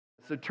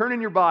So turn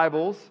in your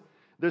Bibles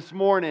this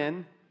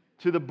morning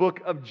to the book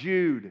of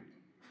Jude.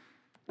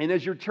 And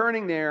as you're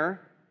turning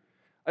there,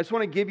 I just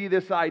want to give you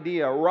this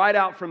idea right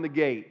out from the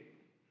gate.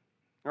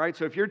 All right,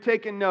 so if you're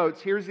taking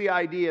notes, here's the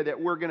idea that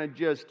we're going to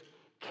just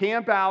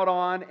camp out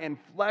on and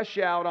flesh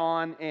out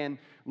on and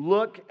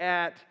look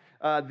at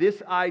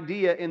this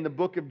idea in the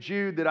book of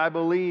Jude that I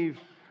believe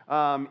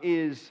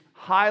is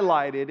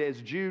highlighted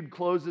as Jude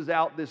closes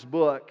out this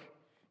book.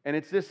 And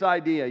it's this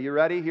idea. You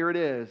ready? Here it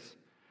is.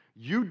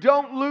 You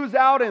don't lose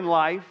out in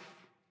life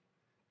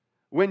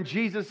when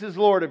Jesus is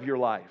Lord of your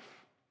life.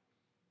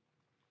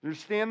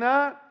 Understand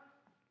that?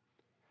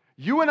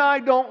 You and I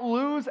don't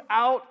lose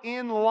out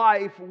in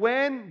life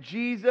when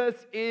Jesus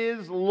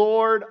is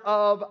Lord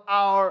of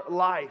our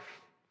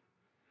life.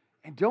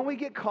 And don't we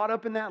get caught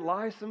up in that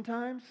lie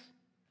sometimes?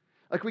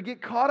 Like we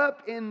get caught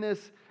up in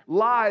this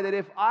lie that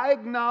if I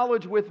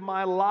acknowledge with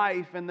my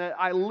life and that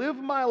I live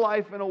my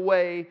life in a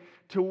way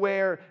to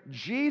where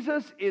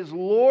Jesus is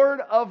Lord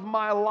of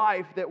my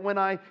life, that when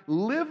I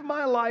live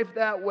my life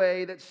that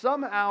way, that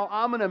somehow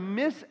I'm going to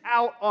miss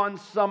out on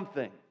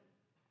something.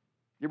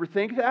 You ever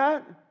think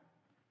that?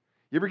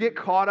 You ever get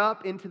caught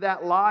up into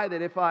that lie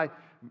that if I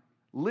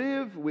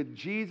live with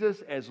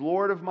Jesus as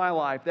Lord of my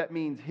life, that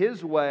means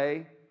His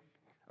way,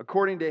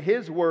 according to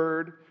His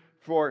word,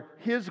 for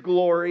His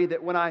glory,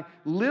 that when I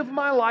live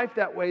my life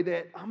that way,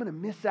 that I'm going to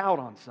miss out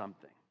on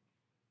something.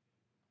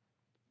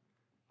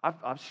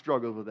 I've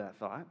struggled with that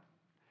thought.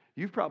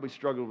 You've probably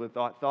struggled with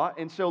that thought.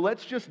 And so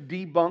let's just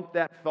debunk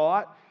that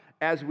thought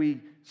as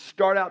we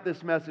start out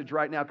this message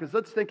right now. Because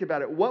let's think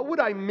about it. What would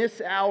I miss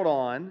out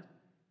on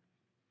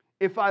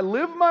if I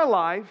live my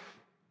life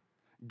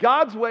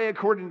God's way,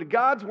 according to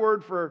God's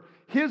word for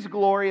His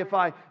glory? If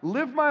I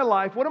live my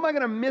life, what am I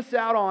going to miss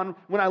out on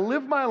when I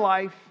live my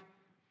life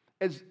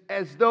as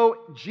though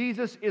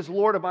Jesus is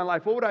Lord of my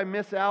life? What would I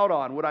miss out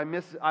on?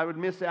 I would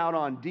miss out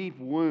on deep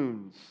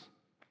wounds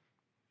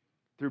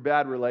through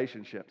bad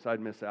relationships. I'd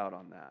miss out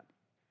on that.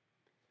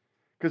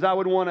 Because I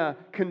would want to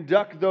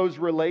conduct those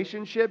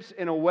relationships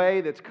in a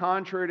way that's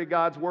contrary to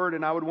God's word,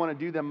 and I would want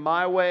to do them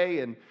my way,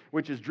 and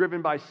which is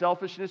driven by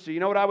selfishness. So you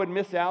know what I would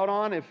miss out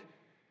on if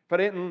I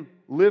didn't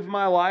live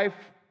my life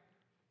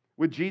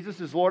with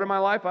Jesus as Lord of my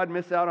life? I'd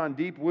miss out on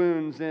deep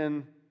wounds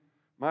in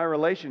my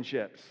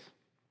relationships.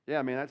 Yeah,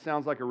 I mean, that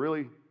sounds like a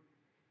really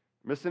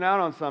missing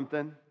out on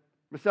something.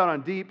 Miss out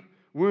on deep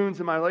wounds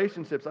in my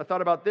relationships. I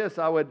thought about this.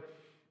 I would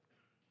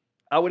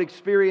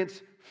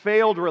experience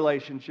failed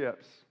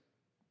relationships,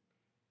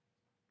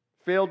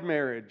 failed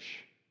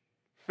marriage,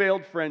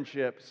 failed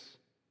friendships,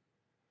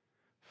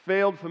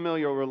 failed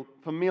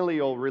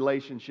familial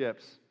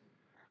relationships.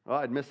 Well,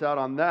 I'd miss out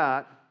on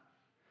that.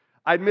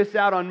 I'd miss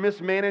out on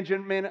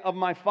mismanagement of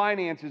my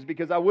finances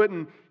because I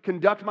wouldn't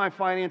conduct my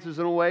finances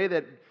in a way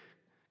that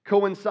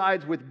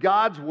coincides with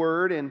God's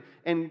word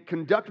and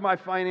conduct my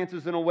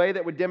finances in a way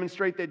that would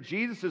demonstrate that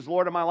Jesus is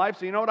Lord of my life.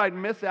 So you know what I'd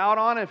miss out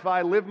on if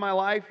I live my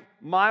life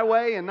my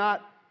way and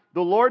not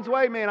the Lord's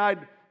way? Man,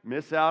 I'd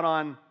miss out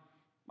on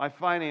my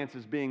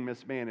finances being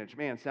mismanaged.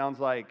 Man, sounds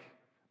like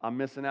I'm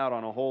missing out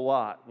on a whole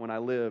lot when I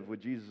live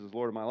with Jesus as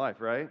Lord of my life,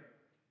 right?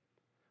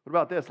 What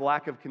about this?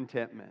 Lack of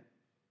contentment.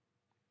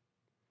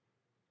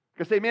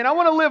 You say, man, I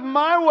want to live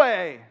my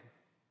way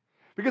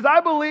because I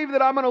believe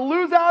that I'm going to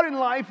lose out in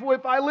life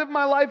if I live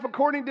my life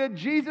according to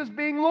Jesus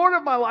being Lord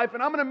of my life,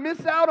 and I'm going to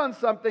miss out on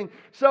something.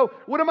 So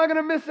what am I going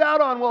to miss out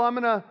on? Well, I'm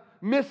going to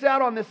miss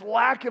out on this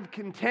lack of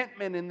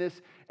contentment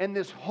and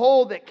this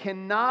hole that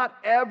cannot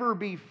ever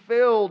be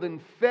filled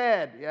and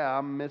fed. Yeah,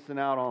 I'm missing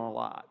out on a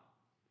lot.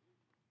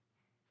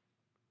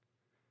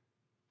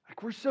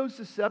 Like we're so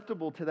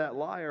susceptible to that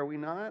lie, are we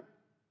not?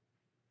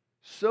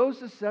 So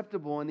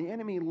susceptible, and the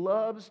enemy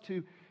loves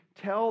to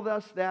tell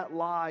us that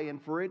lie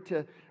and for it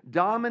to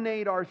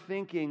dominate our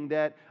thinking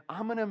that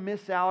I'm going to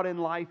miss out in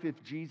life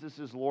if Jesus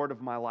is Lord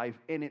of my life.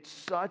 And it's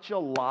such a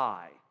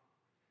lie.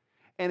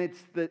 And it's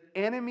the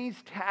enemy's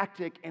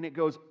tactic, and it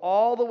goes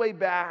all the way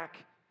back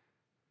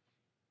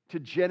to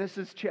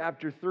Genesis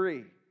chapter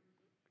 3.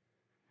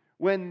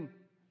 When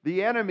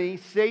the enemy,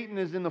 Satan,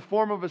 is in the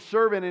form of a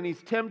servant and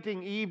he's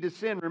tempting Eve to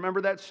sin.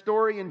 Remember that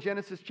story in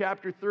Genesis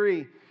chapter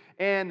 3?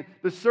 And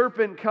the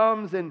serpent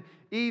comes and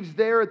Eve's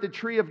there at the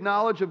tree of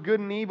knowledge of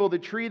good and evil,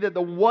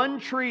 the one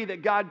tree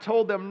that God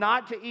told them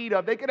not to eat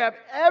of. They could have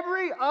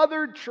every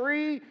other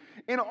tree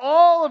in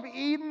all of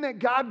Eden that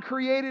God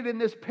created in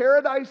this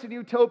paradise and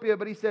utopia,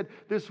 but He said,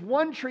 this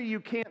one tree you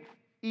can't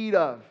eat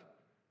of.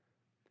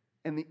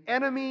 And the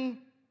enemy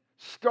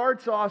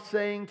starts off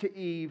saying to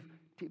Eve,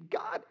 did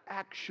God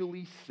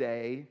actually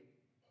say?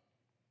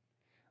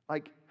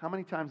 Like, how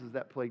many times has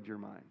that plagued your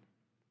mind?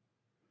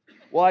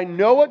 Well, I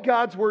know what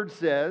God's word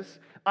says.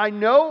 I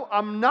know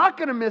I'm not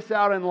going to miss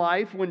out in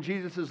life when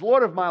Jesus is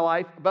Lord of my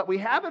life, but we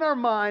have in our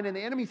mind, and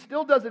the enemy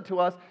still does it to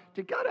us,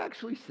 did God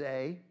actually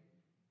say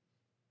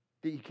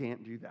that you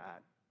can't do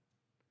that?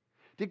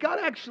 Did God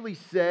actually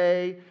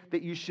say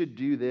that you should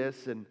do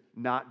this and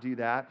not do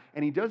that?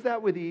 And he does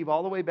that with Eve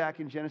all the way back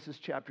in Genesis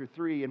chapter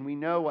 3. And we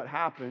know what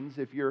happens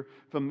if you're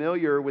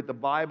familiar with the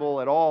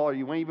Bible at all, or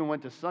you even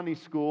went to Sunday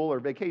school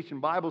or vacation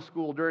Bible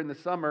school during the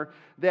summer,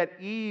 that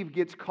Eve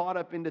gets caught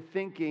up into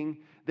thinking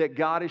that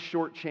God is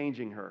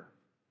shortchanging her,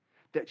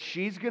 that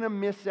she's going to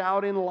miss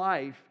out in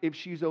life if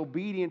she's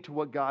obedient to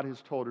what God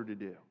has told her to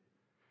do,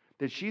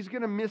 that she's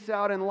going to miss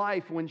out in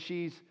life when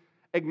she's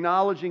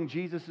acknowledging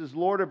Jesus as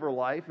Lord of her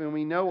life. And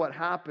we know what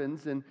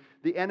happens. And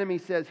the enemy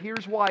says,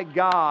 here's why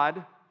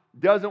God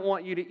doesn't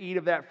want you to eat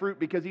of that fruit,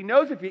 because he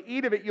knows if you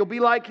eat of it, you'll be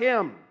like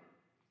him.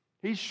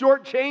 He's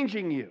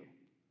shortchanging you.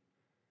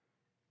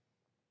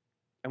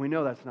 And we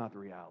know that's not the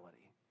reality.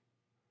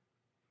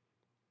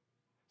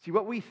 See,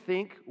 what we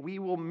think we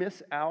will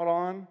miss out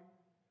on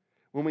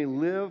when we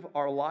live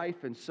our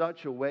life in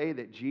such a way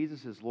that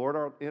Jesus is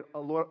Lord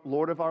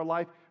of our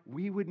life,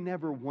 we would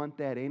never want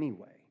that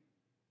anyway.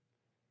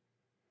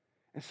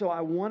 And so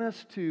I want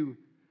us to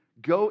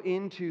go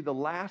into the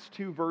last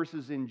two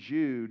verses in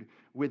Jude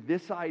with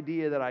this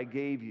idea that I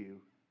gave you,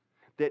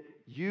 that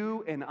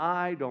you and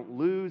I don't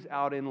lose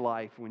out in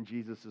life when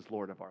Jesus is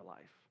Lord of our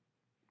life.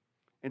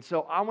 And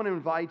so I want to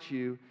invite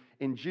you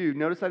in Jude.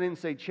 Notice I didn't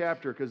say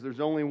chapter because there's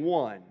only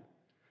one.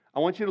 I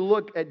want you to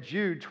look at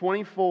Jude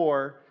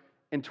 24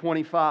 and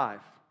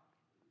 25.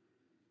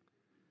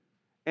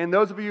 And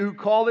those of you who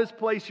call this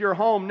place your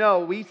home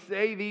know we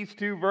say these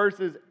two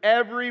verses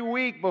every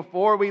week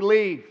before we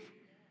leave.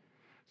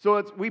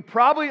 So we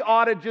probably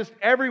ought to just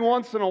every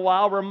once in a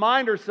while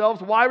remind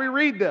ourselves why we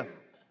read them.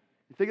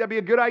 You think that'd be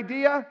a good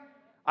idea?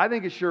 I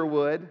think it sure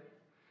would.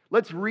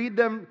 Let's read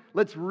them.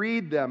 Let's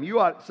read them.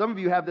 Some of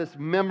you have this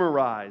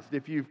memorized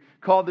if you've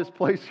called this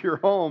place your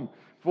home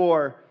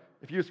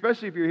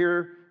especially if you're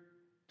here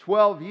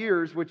 12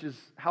 years, which is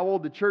how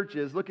old the church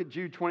is. Look at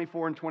Jude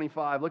 24 and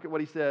 25. Look at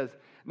what he says.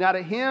 Now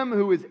to him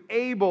who is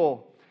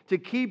able to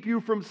keep you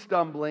from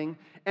stumbling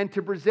and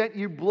to present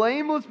you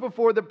blameless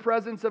before the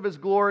presence of his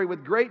glory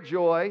with great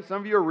joy.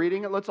 Some of you are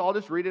reading it. Let's all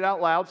just read it out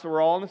loud so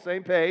we're all on the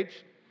same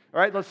page. All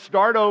right, let's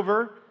start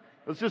over.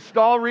 Let's just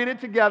all read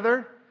it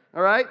together.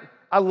 All right?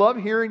 I love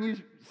hearing you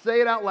say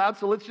it out loud,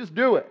 so let's just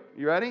do it.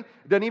 You ready?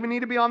 It doesn't even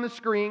need to be on the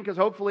screen because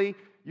hopefully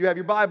you have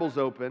your Bibles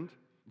opened.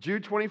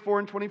 Jude 24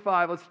 and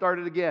 25, let's start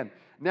it again.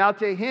 Now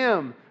to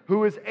him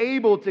who is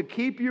able to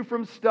keep you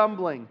from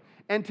stumbling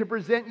and to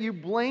present you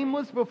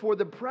blameless before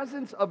the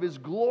presence of his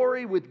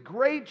glory with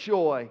great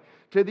joy,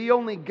 to the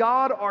only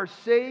God our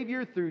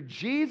Savior through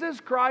Jesus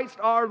Christ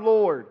our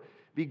Lord,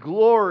 be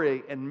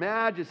glory and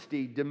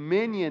majesty,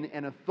 dominion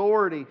and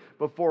authority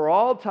before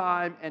all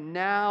time and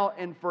now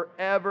and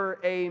forever.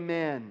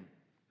 Amen.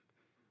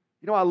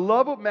 You know, I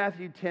love what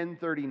Matthew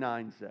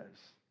 10:39 says.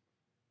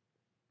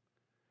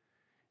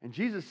 And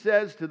Jesus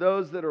says to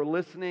those that are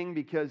listening,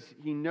 because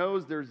he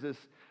knows there's this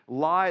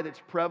lie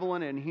that's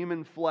prevalent in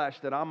human flesh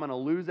that I'm going to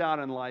lose out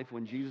in life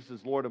when Jesus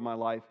is Lord of my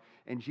life.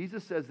 And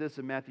Jesus says this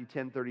in Matthew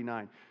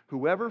 10:39,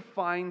 whoever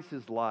finds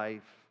his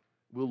life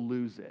will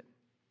lose it.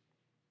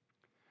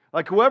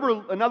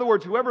 In other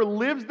words, whoever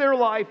lives their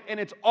life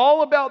and it's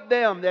all about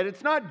them, that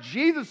it's not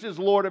Jesus is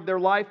Lord of their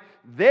life,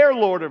 they're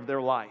Lord of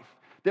their life.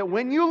 That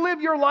when you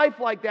live your life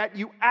like that,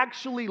 you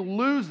actually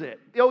lose it.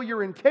 Though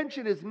your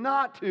intention is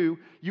not to,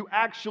 you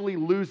actually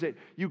lose it.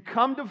 You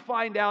come to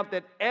find out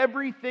that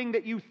everything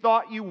that you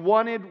thought you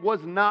wanted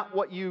was not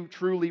what you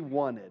truly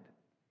wanted.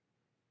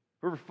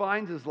 Whoever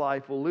finds his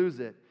life will lose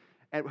it.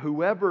 And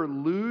whoever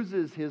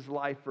loses his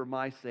life for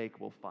my sake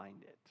will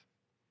find it.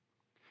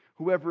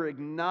 Whoever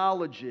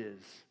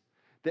acknowledges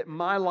that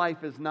my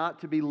life is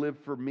not to be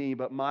lived for me,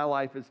 but my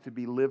life is to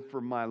be lived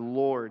for my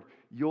Lord,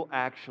 you'll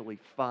actually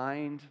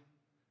find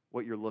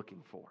what you're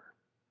looking for.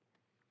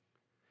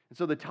 And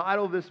so the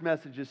title of this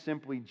message is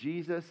simply,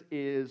 Jesus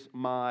is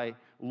my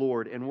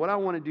Lord. And what I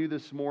want to do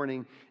this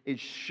morning is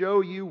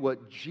show you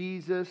what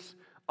Jesus,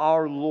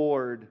 our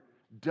Lord,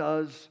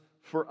 does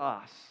for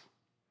us.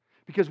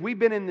 Because we've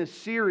been in this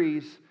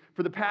series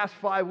for the past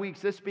 5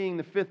 weeks, this being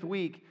the 5th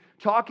week,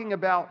 talking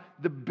about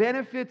the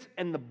benefits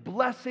and the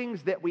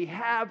blessings that we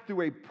have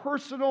through a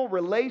personal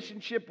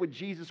relationship with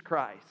Jesus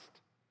Christ.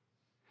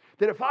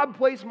 That if I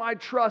place my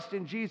trust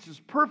in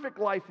Jesus' perfect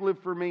life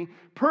lived for me,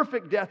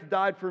 perfect death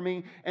died for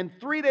me, and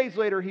 3 days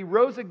later He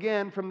rose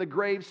again from the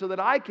grave so that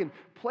I can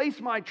place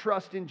my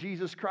trust in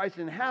Jesus Christ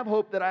and have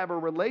hope that I have a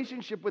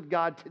relationship with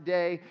God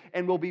today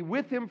and will be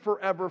with Him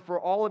forever for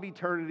all of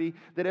eternity,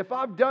 that if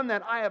I've done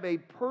that, I have a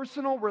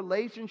personal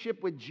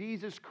relationship with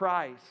Jesus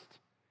Christ.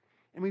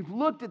 And we've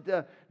looked at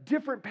the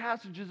different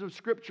passages of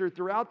Scripture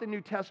throughout the New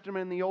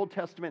Testament and the Old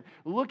Testament,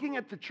 looking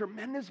at the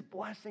tremendous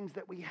blessings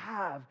that we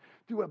have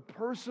through a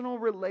personal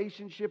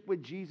relationship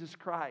with Jesus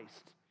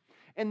Christ.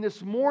 And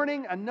this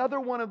morning, another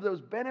one of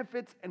those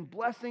benefits and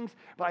blessings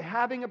by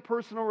having a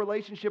personal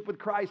relationship with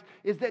Christ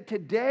is that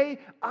today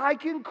I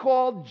can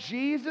call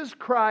Jesus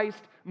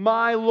Christ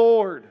my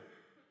Lord.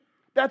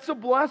 That's a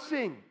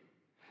blessing.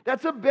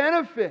 That's a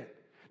benefit.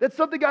 That's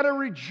something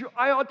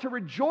I ought to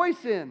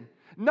rejoice in.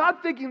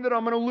 Not thinking that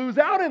I'm going to lose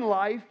out in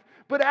life,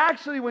 But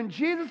actually, when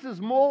Jesus is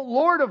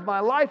Lord of my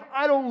life,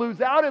 I don't lose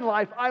out in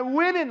life. I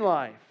win in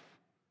life,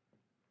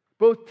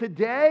 both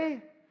today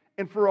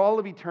and for all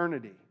of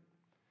eternity.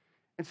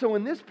 And so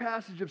in this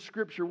passage of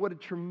Scripture, what a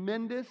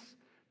tremendous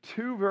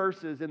 2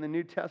 verses in the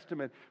New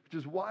Testament, which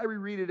is why we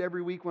read it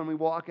every week when we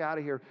walk out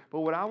of here.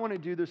 But what I want to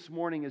do this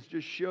morning is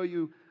just show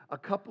you a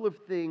couple of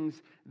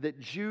things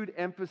that Jude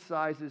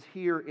emphasizes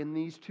here in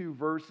these 2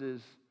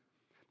 verses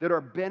that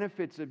are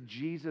benefits of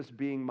Jesus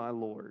being my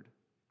Lord.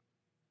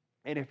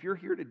 And if you're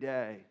here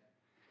today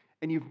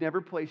and you've never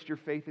placed your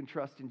faith and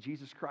trust in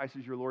Jesus Christ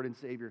as your Lord and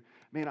Savior,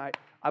 man,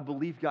 I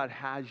believe God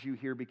has you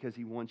here because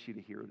He wants you to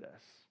hear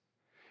this.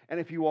 And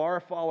if you are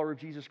a follower of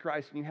Jesus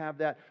Christ and you have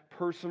that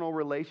personal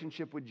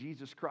relationship with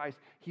Jesus Christ,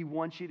 He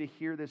wants you to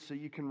hear this so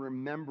you can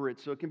remember it,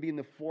 so it can be in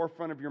the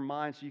forefront of your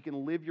mind, so you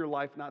can live your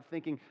life not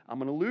thinking, I'm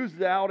going to lose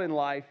out in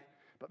life,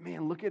 but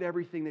man, look at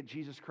everything that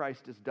Jesus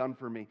Christ has done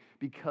for me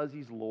because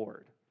He's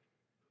Lord.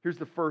 Here's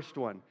the first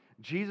one.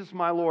 Jesus,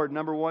 my Lord,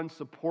 number 1,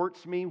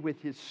 supports me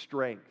with His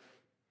strength.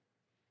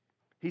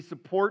 He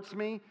supports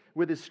me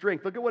with His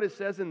strength. Look at what it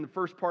says in the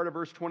first part of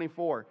verse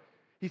 24.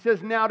 He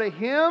says, now to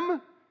Him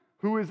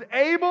who is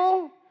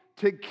able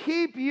to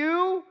keep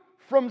you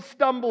from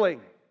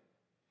stumbling.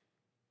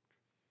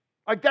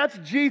 Like, that's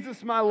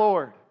Jesus, my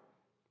Lord.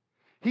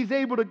 He's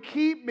able to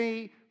keep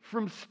me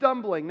from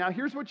stumbling. Now,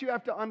 here's what you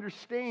have to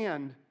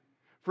understand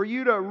for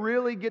you to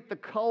really get the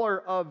color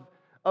of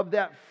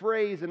that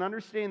phrase and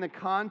understand the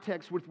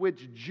context with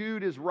which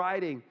Jude is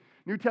writing.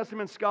 New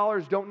Testament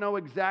scholars don't know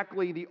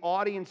exactly the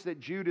audience that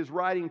Jude is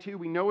writing to.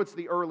 We know it's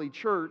the early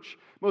church.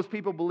 Most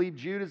people believe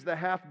Jude is the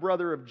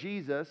half-brother of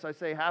Jesus. I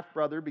say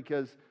half-brother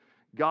because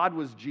God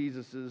was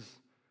Jesus'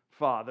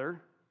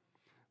 father.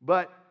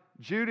 But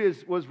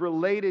Jude was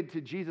related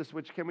to Jesus,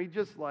 which can we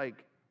just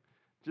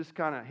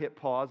kind of hit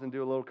pause and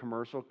do a little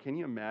commercial? Can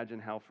you imagine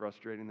how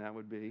frustrating that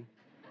would be?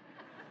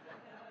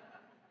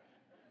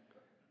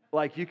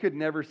 Like, you could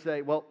never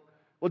say, well,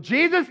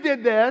 Jesus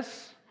did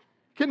this.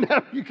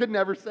 You could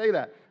never say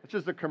that. It's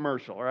just a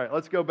commercial. All right,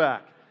 let's go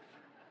back.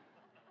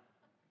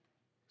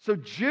 So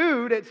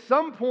Jude, at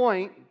some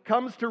point,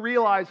 comes to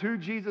realize who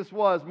Jesus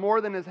was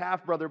more than his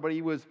half-brother, but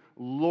He was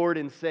Lord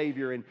and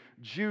Savior. And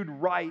Jude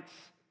writes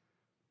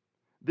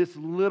this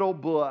little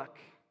book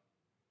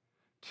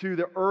to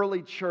the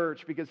early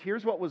church, because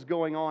here's what was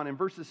going on. In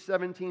verses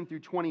 17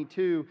 through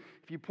 22,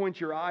 if you point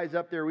your eyes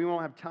up there, we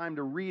won't have time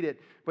to read it,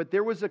 but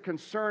there was a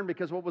concern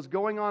because what was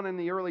going on in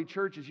the early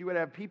church is you would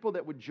have people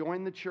that would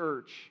join the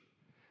church,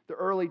 the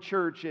early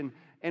church, and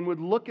would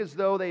look as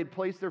though they had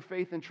placed their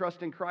faith and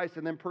trust in Christ,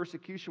 and then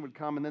persecution would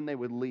come, and then they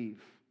would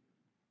leave.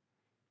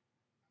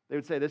 They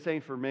would say, this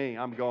ain't for me,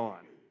 I'm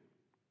gone.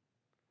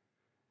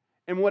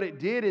 And what it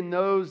did in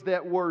those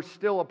that were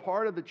still a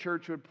part of the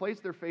church who had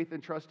placed their faith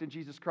and trust in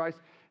Jesus Christ,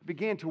 it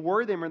began to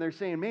worry them, and they're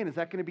saying, man, is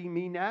that going to be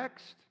me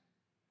next?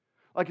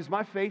 Like, is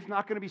my faith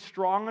not going to be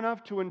strong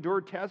enough to endure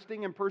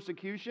testing and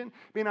persecution?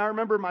 I mean, I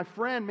remember my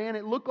friend, man,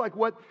 it looked like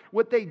what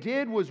they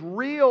did was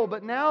real,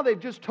 but now they've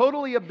just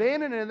totally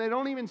abandoned it, and they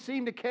don't even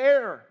seem to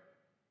care.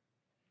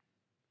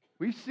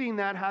 We've seen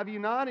that, have you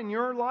not, in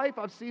your life?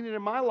 I've seen it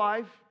in my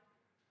life.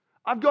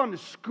 I've gone to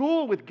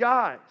school with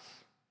guys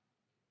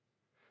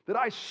that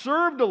I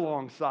served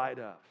alongside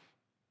of,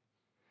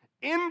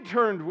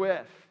 interned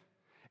with,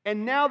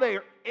 and now they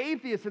are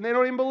atheists and they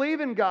don't even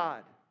believe in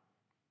God.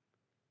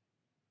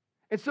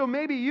 And so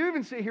maybe you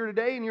even sit here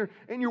today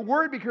and you're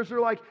worried because they're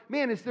like,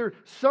 man, is there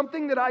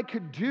something that I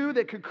could do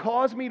that could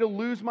cause me to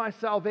lose my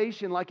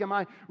salvation? Like, am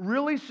I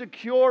really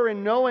secure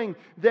in knowing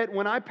that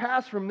when I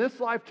pass from this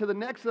life to the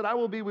next that I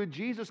will be with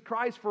Jesus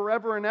Christ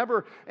forever and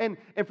ever? And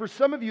for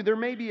some of you, there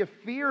may be a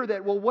fear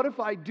that, well, what if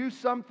I do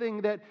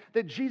something that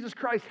Jesus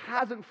Christ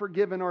hasn't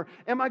forgiven? Or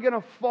am I going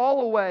to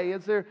fall away?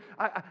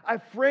 I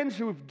have friends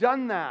who have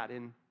done that,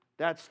 and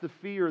that's the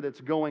fear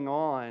that's going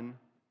on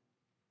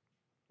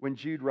when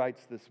Jude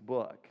writes this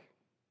book.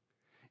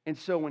 And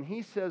so when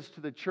he says to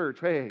the church,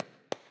 hey,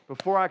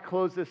 before I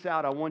close this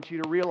out, I want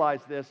you to realize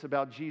this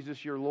about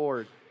Jesus your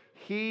Lord.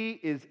 He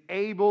is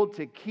able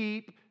to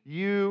keep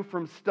you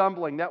from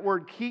stumbling. That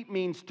word keep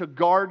means to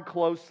guard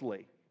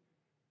closely.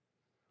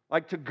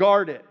 Like to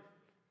guard it.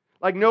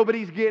 Like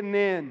nobody's getting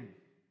in.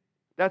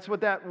 That's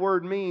what that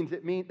word means.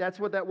 That's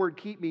what that word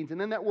keep means.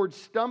 And then that word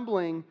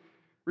stumbling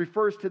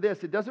refers to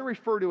this. It doesn't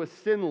refer to a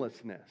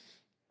sinlessness.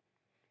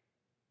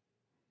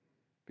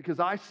 Because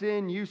I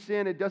sin, you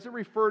sin, it doesn't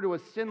refer to a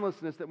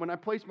sinlessness that when I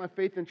place my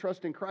faith and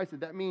trust in Christ,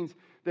 that means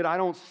that I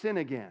don't sin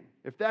again.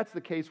 If that's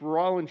the case, we're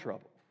all in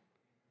trouble.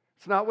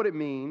 It's not what it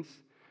means,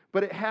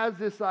 but it has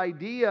this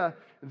idea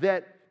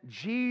that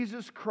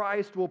Jesus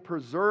Christ will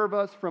preserve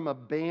us from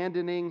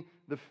abandoning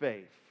the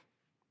faith.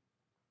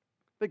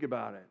 Think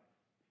about it.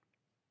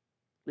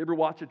 You ever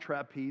watch a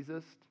trapezist?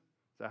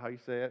 Is that how you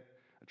say it?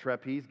 A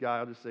trapeze guy,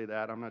 I'll just say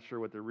that. I'm not sure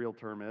what the real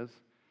term is.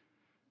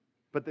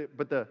 But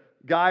the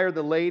guy or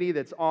the lady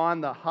that's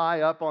on the high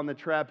up on the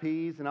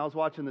trapeze, and I was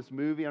watching this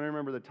movie, I don't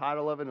remember the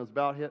title of it, and it was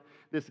about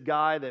this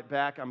guy that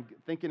back, I'm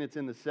thinking it's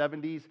in the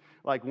 70s,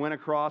 like went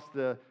across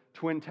the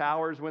Twin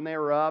Towers when they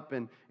were up,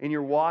 and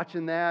you're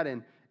watching that,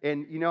 and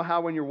you know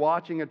how when you're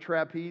watching a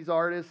trapeze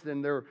artist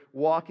and they're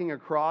walking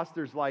across,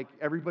 there's like,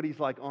 everybody's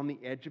like on the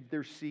edge of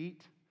their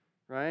seat,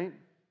 right?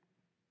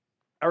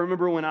 I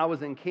remember when I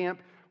was in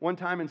camp, one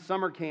time in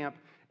summer camp,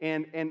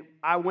 and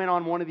I went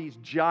on one of these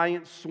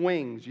giant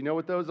swings. You know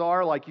what those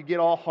are? Like you get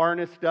all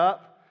harnessed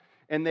up,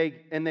 and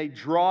they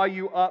draw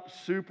you up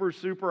super,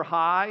 super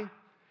high,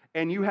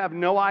 and you have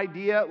no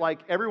idea, like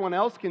everyone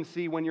else can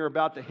see when you're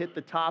about to hit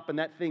the top and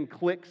that thing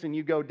clicks and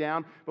you go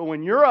down, but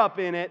when you're up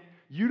in it,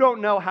 you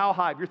don't know how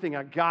high. You're thinking,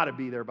 I got to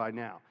be there by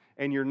now,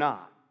 and you're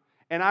not.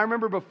 And I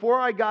remember before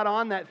I got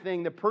on that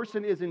thing, the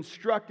person is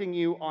instructing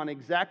you on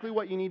exactly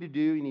what you need to do.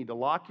 You need to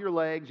lock your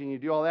legs, you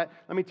need to do all that.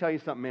 Let me tell you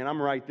something, man,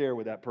 I'm right there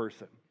with that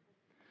person.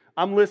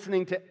 I'm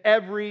listening to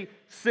every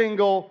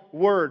single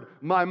word.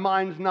 My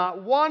mind's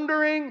not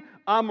wandering.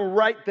 I'm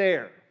right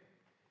there.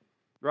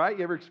 Right?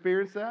 You ever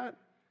experienced that?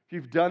 If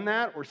you've done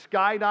that, or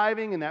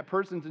skydiving and that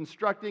person's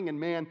instructing, and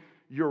man,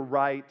 you're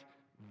right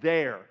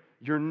there.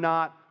 You're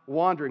not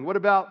wandering. What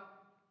about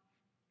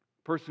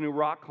a person who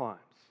rock climbs?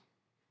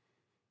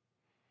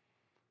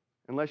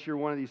 Unless you're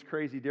one of these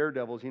crazy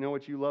daredevils, you know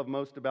what you love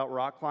most about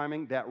rock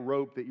climbing? That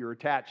rope that you're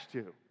attached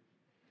to.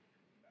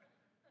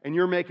 And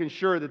you're making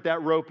sure that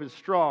that rope is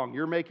strong.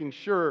 You're making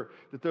sure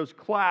that those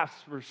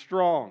clasps are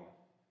strong.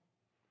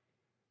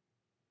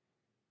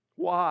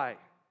 Why?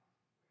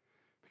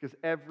 Because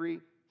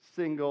every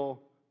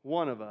single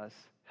one of us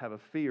have a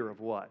fear of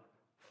what?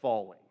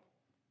 Falling.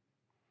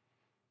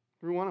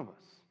 Every one of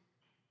us.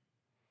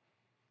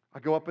 I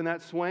go up in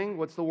that swing,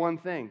 what's the one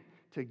thing?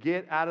 To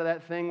get out of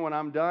that thing when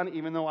I'm done,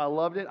 even though I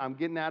loved it, I'm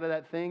getting out of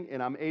that thing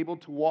and I'm able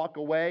to walk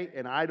away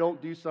and I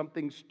don't do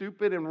something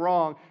stupid and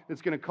wrong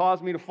that's going to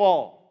cause me to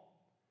fall.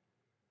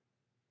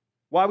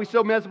 Why are we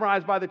so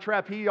mesmerized by the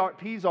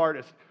trapeze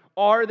artist?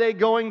 Are they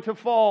going to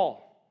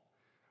fall?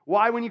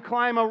 Why when you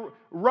climb a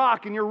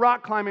rock and you're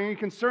rock climbing, are you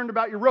concerned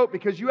about your rope?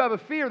 Because you have a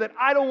fear that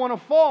I don't want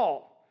to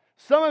fall.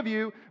 Some of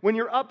you, when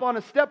you're up on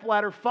a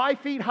stepladder 5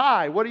 feet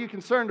high, what are you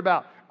concerned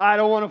about? I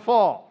don't want to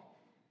fall.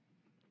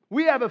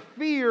 We have a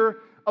fear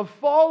of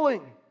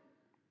falling.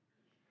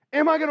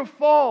 Am I going to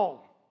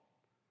fall?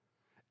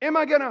 Am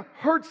I going to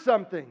hurt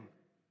something?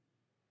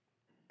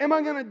 Am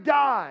I going to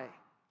die?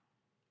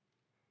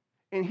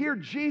 And here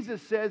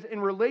Jesus says, in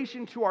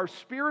relation to our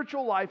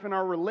spiritual life and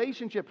our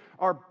relationship,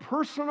 our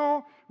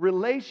personal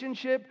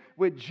relationship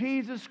with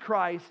Jesus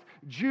Christ,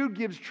 Jude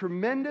gives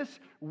tremendous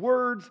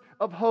words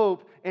of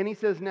hope. And he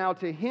says, now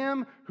to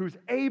him who's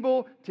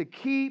able to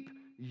keep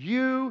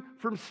you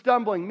from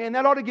stumbling. Man,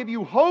 that ought to give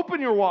you hope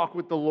in your walk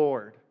with the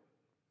Lord.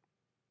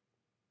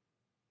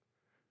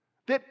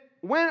 That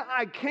when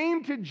I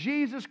came to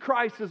Jesus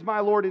Christ as my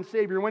Lord and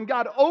Savior, when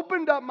God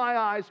opened up my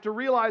eyes to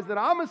realize that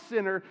I'm a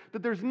sinner,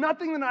 that there's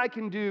nothing that I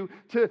can do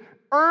to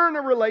earn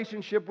a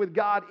relationship with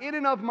God in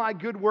and of my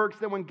good works,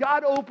 that when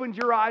God opened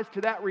your eyes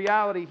to that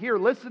reality, here,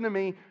 listen to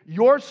me,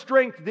 your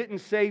strength didn't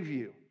save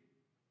you.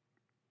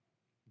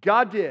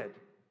 God did.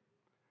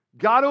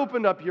 God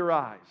opened up your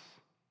eyes.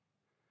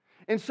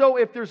 And so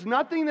if there's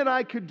nothing that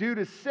I could do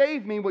to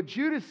save me, what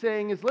Jude is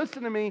saying is,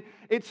 listen to me,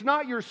 it's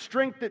not your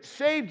strength that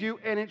saved you,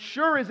 and it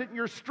sure isn't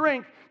your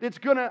strength that's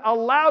going to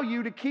allow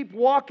you to keep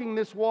walking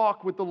this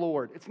walk with the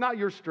Lord. It's not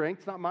your strength.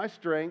 It's not my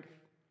strength.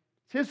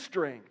 It's His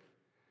strength.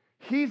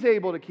 He's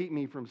able to keep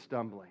me from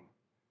stumbling.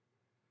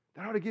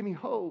 That ought to give me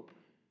hope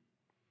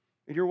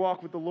in your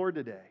walk with the Lord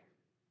today.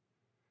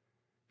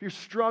 If you're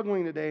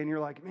struggling today and you're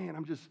like, man,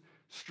 I'm just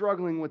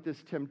struggling with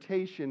this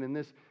temptation and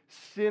this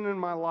sin in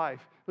my life,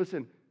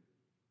 listen,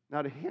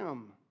 now to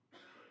Him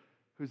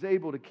who's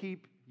able to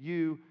keep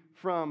you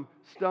from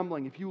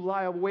stumbling. If you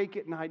lie awake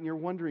at night and you're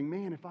wondering,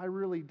 man, if I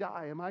really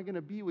die, am I going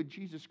to be with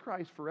Jesus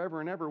Christ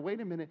forever and ever? Wait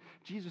a minute,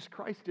 Jesus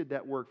Christ did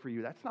that work for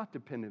you. That's not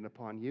dependent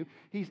upon you.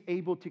 He's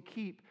able to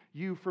keep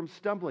you from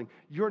stumbling.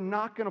 You're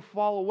not going to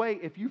fall away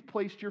if you've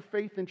placed your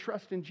faith and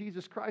trust in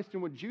Jesus Christ.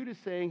 And what Jude is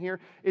saying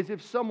here is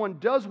if someone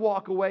does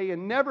walk away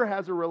and never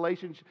has a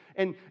relationship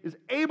and is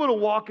able to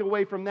walk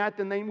away from that,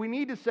 then we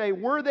need to say,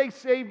 were they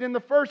saved in the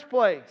first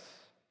place?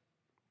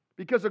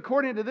 Because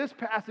according to this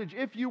passage,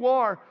 if you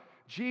are,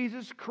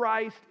 Jesus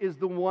Christ is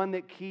the one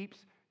that keeps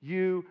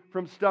you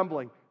from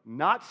stumbling.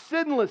 Not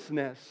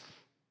sinlessness,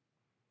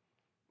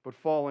 but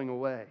falling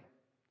away.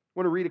 I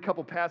want to read a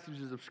couple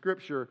passages of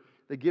Scripture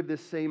that give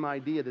this same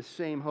idea, this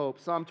same hope.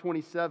 Psalm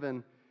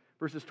 27,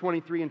 verses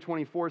 23 and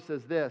 24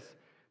 says this,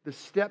 the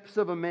steps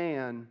of a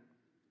man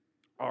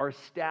are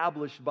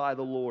established by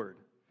the Lord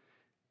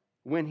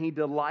when he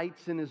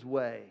delights in his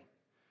way.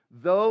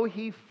 Though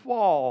he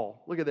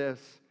fall, look at this,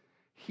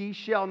 he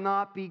shall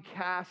not be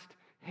cast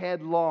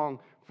headlong,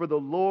 for the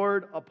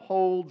Lord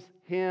upholds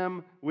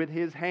him with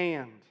His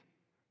hand.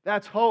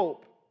 That's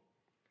hope.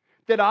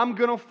 That I'm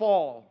going to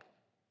fall.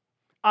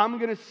 I'm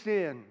going to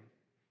sin.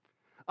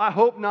 I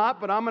hope not,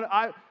 but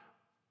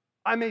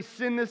I may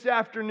sin this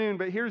afternoon,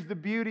 but here's the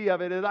beauty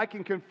of it, is I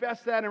can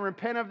confess that and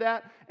repent of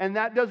that, and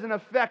that doesn't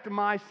affect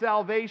my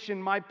salvation,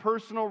 my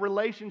personal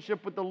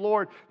relationship with the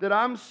Lord, that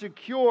I'm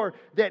secure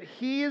that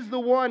He is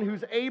the one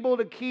who's able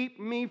to keep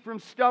me from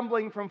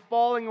stumbling, from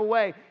falling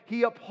away.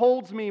 He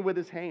upholds me with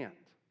His hand.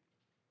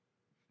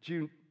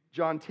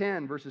 John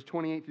 10, verses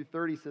 28 through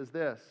 30 says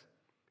this,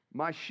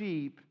 "My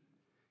sheep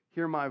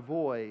hear my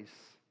voice,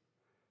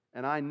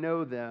 and I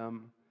know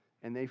them,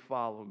 and they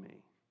follow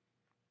me."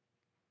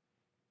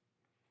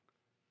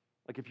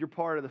 Like if you're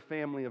part of the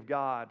family of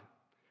God,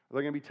 are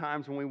there going to be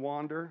times when we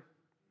wander?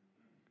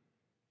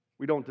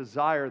 We don't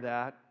desire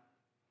that,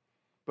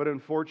 but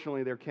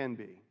unfortunately there can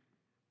be.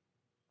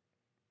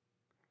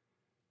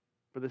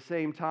 But at the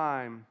same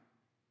time,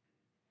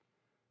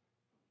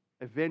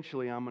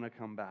 eventually I'm going to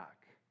come back.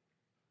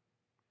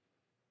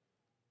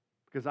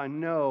 Because I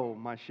know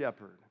my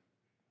shepherd,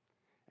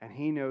 and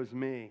He knows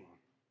me.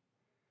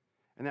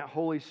 And that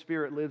Holy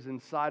Spirit lives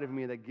inside of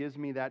me that gives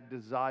me that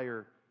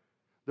desire.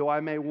 Though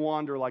I may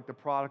wander like the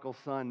prodigal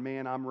son,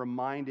 man, I'm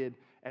reminded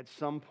at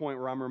some point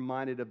where I'm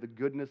reminded of the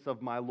goodness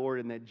of my Lord,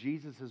 and that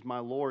Jesus is my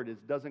Lord.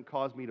 It doesn't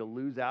cause me to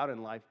lose out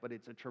in life, but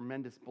it's a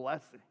tremendous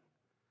blessing.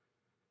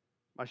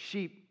 My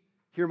sheep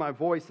hear my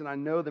voice, and I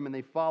know them, and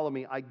they follow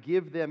me. I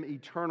give them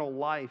eternal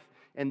life,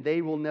 and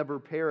they will never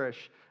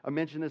perish. I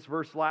mentioned this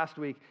verse last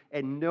week,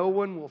 and no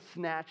one will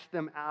snatch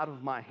them out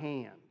of my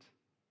hand.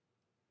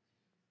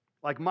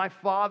 Like my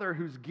Father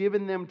who's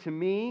given them to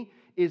me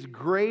is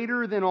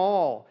greater than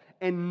all,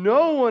 and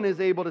no one is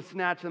able to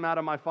snatch them out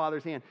of my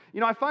Father's hand.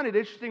 You know, I find it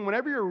interesting,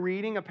 whenever you're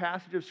reading a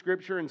passage of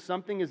Scripture and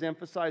something is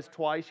emphasized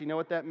twice, you know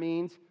what that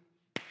means?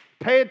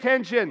 Pay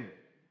attention.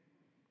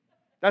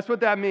 That's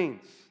what that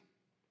means.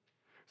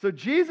 So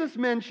Jesus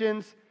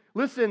mentions,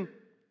 listen,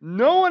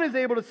 no one is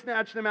able to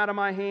snatch them out of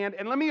my hand.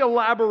 And let me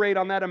elaborate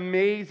on that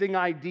amazing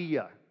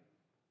idea.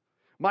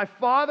 My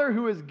Father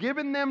who has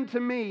given them to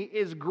me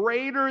is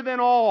greater than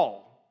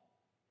all.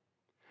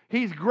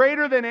 He's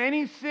greater than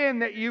any sin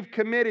that you've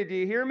committed. Do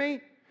you hear me?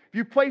 If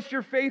you've placed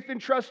your faith and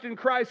trust in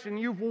Christ and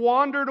you've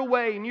wandered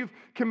away and you've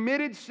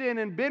committed sin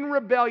and been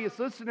rebellious,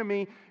 listen to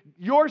me,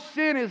 your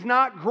sin is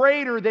not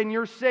greater than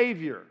your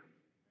Savior.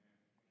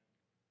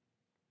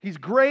 He's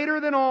greater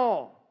than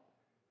all.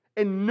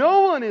 And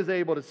no one is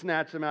able to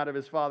snatch them out of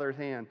His Father's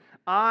hand.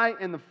 I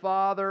and the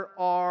Father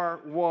are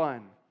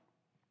one.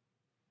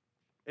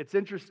 It's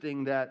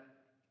interesting that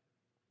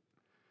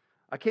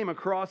I came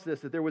across this,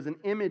 that there was an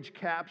image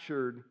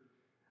captured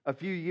a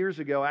few years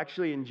ago,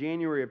 actually in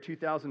January of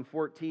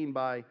 2014,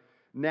 by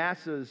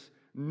NASA's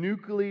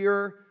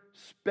Nuclear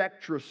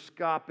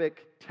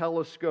Spectroscopic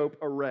Telescope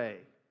Array.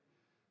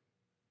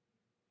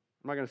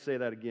 I'm not going to say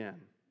that again.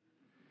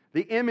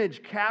 The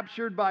image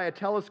captured by a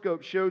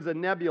telescope shows a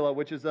nebula,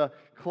 which is a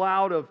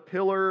cloud of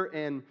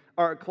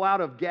a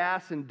cloud of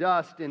gas and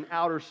dust in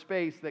outer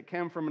space that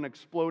came from an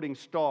exploding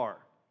star.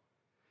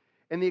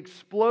 And the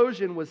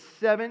explosion was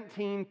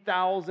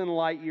 17,000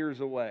 light years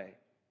away.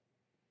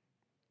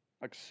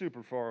 Like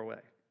super far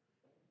away.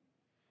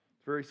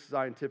 Very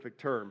scientific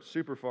term,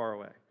 super far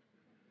away.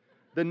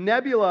 The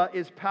nebula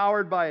is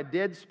powered by a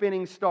dead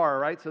spinning star,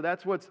 right? So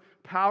that's what's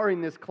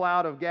powering this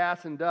cloud of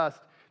gas and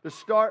dust.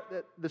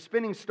 The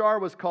spinning star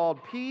was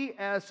called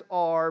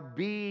PSR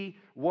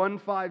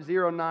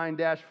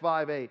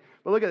B1509-58.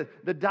 But look at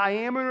it. The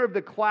diameter of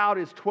the cloud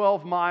is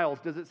 12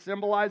 miles. Does it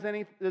symbolize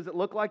anything? Does it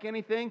look like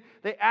anything?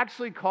 They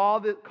actually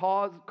called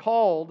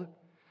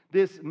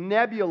this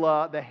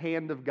nebula the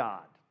hand of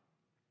God.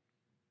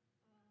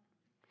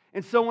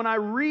 And so when I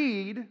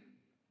read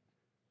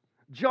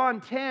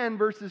John 10,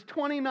 verses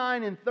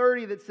 29 and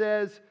 30 that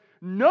says,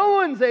 no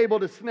one's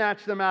able to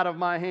snatch them out of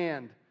my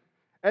hand.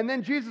 And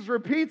then Jesus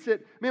repeats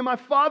it, man, my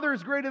Father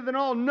is greater than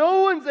all.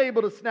 No one's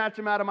able to snatch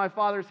him out of my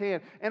Father's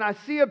hand. And I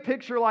see a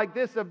picture like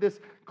this of this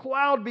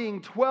cloud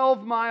being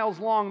 12 miles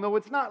long, though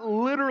it's not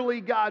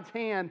literally God's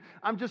hand.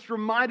 I'm just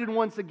reminded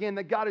once again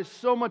that God is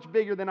so much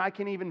bigger than I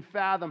can even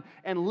fathom.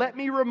 And let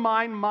me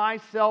remind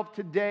myself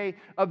today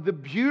of the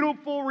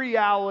beautiful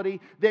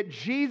reality that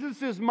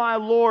Jesus is my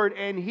Lord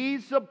and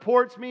He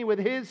supports me with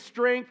His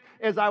strength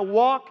as I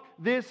walk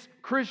this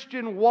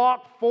Christian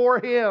walk for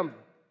Him.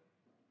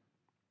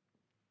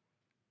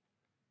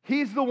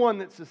 He's the one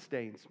that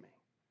sustains me.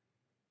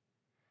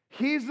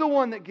 He's the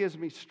one that gives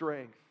me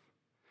strength.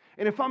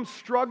 And if I'm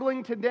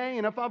struggling today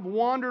and if I've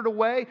wandered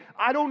away,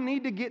 I don't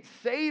need to get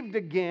saved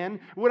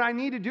again. What I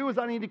need to do is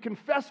I need to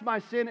confess my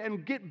sin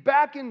and get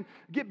back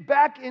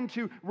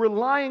into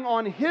relying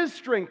on His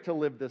strength to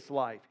live this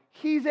life.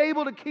 He's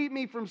able to keep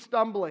me from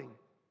stumbling.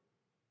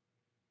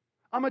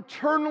 I'm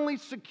eternally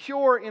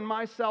secure in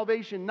my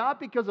salvation, not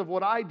because of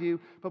what I do,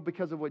 but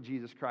because of what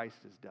Jesus Christ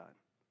has done.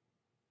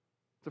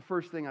 It's the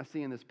first thing I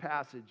see in this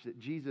passage that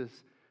Jesus,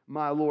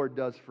 my Lord,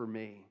 does for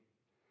me.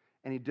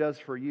 And He does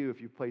for you if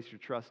you place your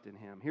trust in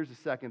Him. Here's the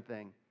second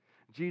thing.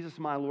 Jesus,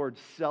 my Lord,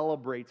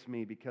 celebrates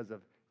me because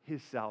of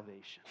His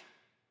salvation.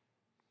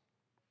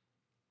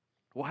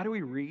 Why do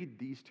we read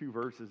these two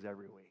verses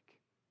every week?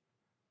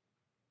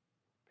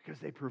 Because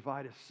they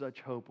provide us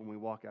such hope when we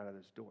walk out of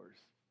those doors.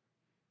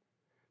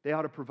 They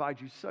ought to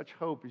provide you such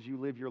hope as you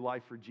live your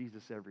life for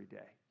Jesus every day.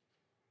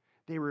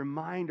 They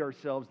remind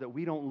ourselves that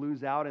we don't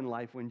lose out in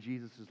life when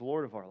Jesus is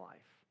Lord of our life.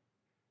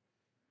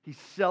 He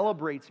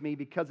celebrates me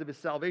because of His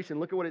salvation.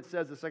 Look at what it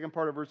says, the second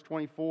part of verse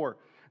 24.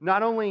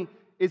 Not only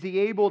is He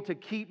able to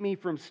keep me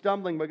from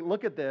stumbling, but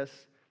look at this.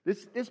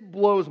 This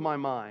blows my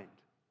mind.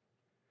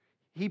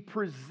 He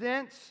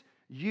presents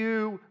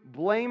you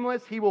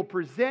blameless. He will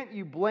present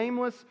you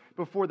blameless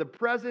before the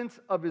presence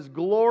of His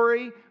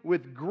glory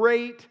with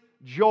great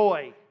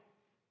joy.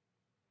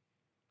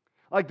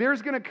 Like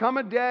there's going to come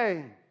a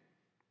day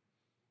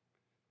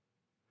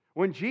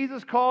when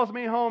Jesus calls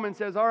me home and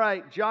says, all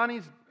right,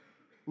 Johnny's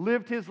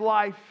lived his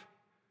life,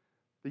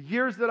 the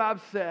years that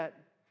I've set.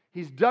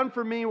 He's done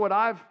for me what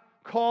I've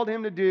called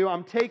him to do.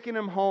 I'm taking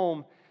him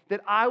home.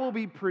 That I will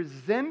be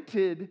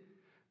presented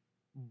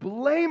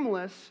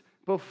blameless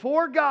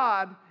before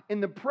God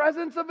in the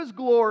presence of His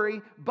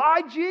glory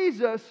by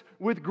Jesus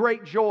with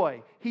great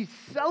joy. He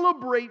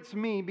celebrates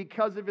me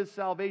because of His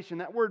salvation.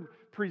 That word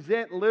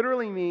present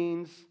literally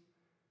means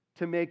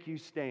to make you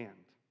stand.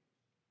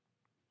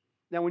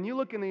 Now, when you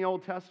look in the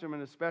Old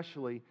Testament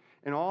especially,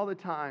 and all the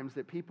times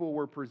that people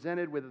were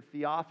presented with a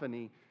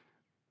theophany,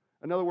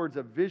 in other words,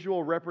 a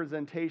visual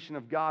representation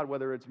of God,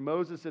 whether it's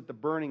Moses at the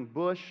burning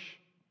bush,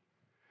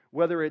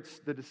 whether it's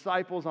the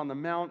disciples on the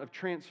Mount of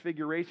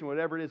Transfiguration,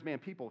 whatever it is, man,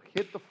 people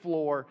hit the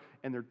floor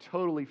and they're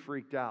totally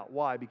freaked out.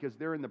 Why? Because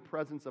they're in the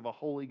presence of a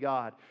holy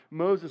God.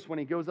 Moses, when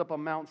he goes up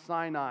on Mount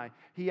Sinai,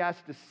 he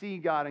asks to see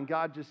God, and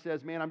God just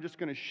says, man, I'm just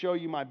going to show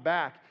you my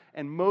back.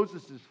 And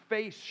Moses'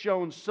 face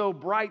shone so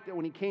bright that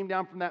when he came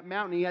down from that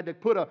mountain, he had to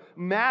put a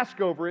mask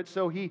over it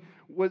so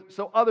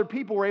other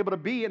people were able to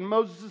be in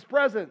Moses'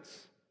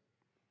 presence.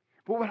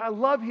 But what I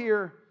love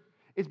here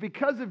is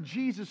because of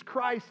Jesus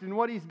Christ and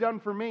what He's done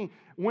for me,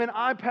 when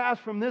I pass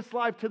from this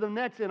life to the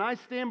next and I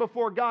stand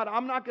before God,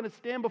 I'm not going to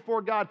stand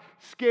before God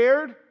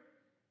scared,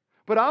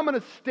 but I'm going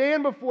to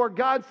stand before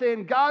God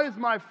saying, God is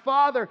my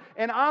Father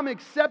and I'm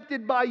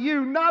accepted by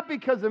you, not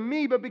because of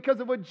me, but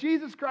because of what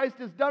Jesus Christ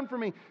has done for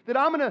me, that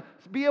I'm going to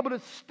be able to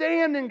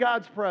stand in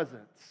God's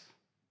presence.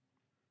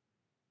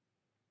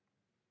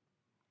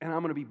 And I'm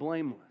going to be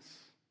blameless.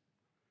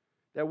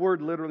 That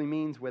word literally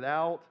means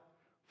without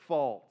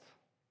fault.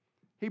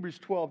 Hebrews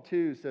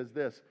 12:2 says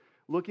this,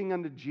 looking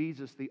unto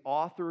Jesus, the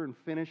author and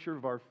finisher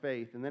of our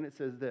faith. And then it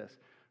says this,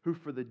 who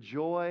for the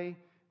joy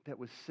that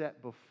was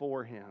set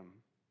before Him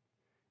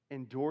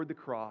endured the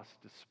cross,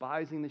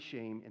 despising the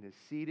shame, and is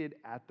seated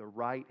at the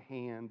right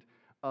hand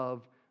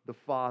of the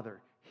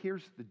Father.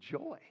 Here's the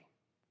joy.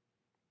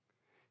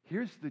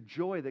 Here's the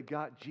joy that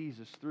got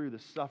Jesus through the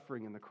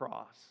suffering and the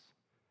cross.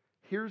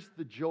 Here's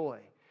the joy.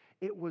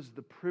 It was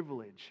the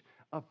privilege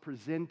of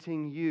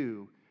presenting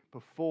you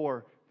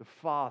before the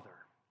Father.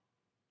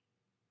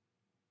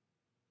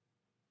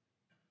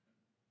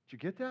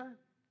 Did you get that?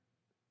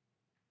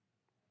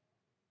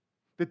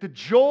 That the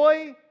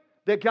joy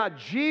that got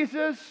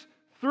Jesus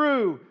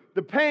through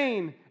the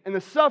pain and the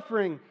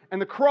suffering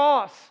and the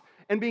cross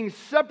and being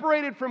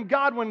separated from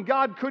God when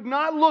God could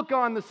not look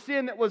on the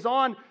sin that was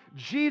on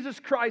Jesus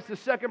Christ, the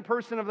second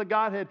person of the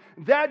Godhead.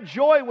 That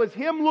joy was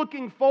Him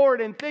looking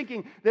forward and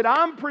thinking that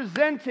I'm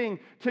presenting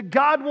to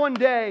God one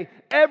day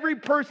every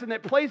person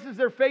that places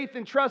their faith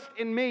and trust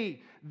in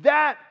me.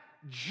 That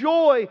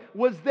joy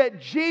was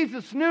that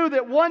Jesus knew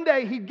that one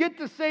day He'd get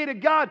to say to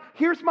God,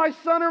 here's my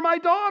son or my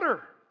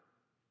daughter.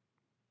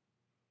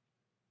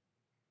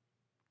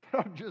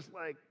 I'm just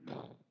like,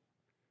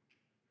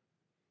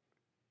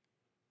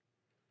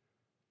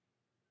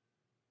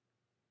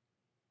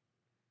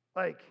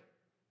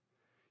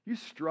 you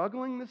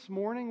struggling this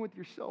morning with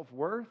your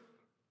self-worth?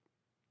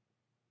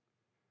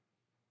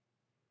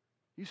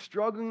 You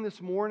struggling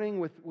this morning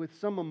with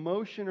some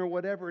emotion or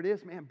whatever it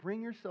is? Man,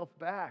 bring yourself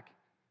back.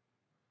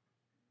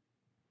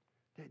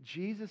 That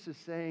Jesus is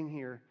saying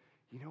here,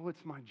 you know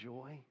what's my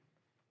joy?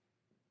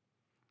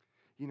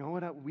 You know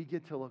what we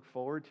get to look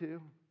forward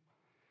to?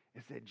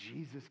 Is that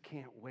Jesus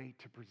can't wait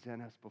to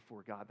present us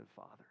before God the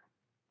Father.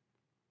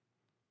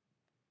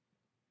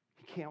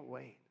 He can't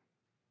wait.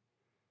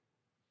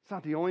 It's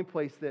not the only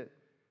place that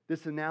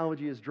this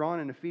analogy is drawn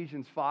in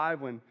Ephesians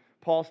 5 when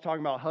Paul's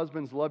talking about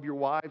husbands, love your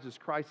wives as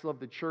Christ loved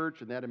the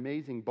church, and that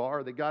amazing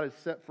bar that God has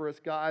set for us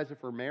guys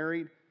if we're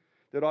married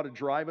that ought to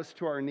drive us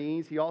to our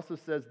knees. He also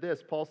says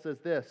this, Paul says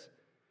this,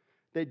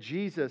 that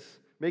Jesus,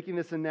 making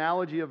this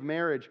analogy of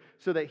marriage,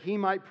 so that He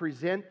might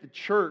present the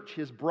church,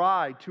 His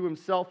bride, to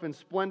Himself in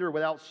splendor,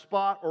 without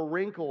spot or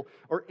wrinkle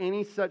or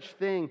any such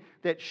thing,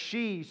 that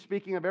she,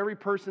 speaking of every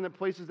person that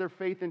places their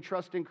faith and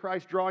trust in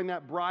Christ, drawing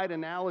that bride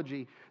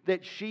analogy,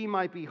 that she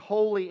might be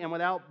holy and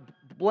without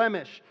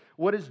blemish.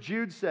 What does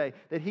Jude say?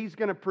 That He's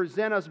going to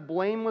present us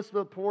blameless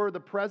before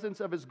the presence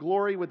of His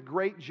glory with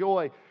great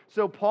joy.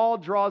 So Paul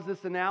draws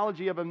this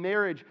analogy of a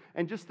marriage,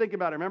 and just think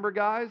about it. Remember,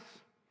 guys?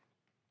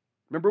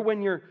 Remember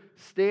when you're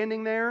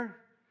standing there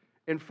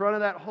in front of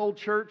that whole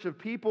church of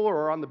people,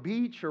 or on the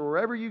beach, or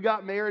wherever you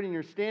got married, and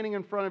you're standing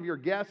in front of your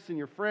guests and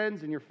your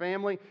friends and your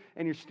family,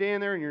 and you're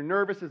standing there and you're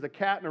nervous as a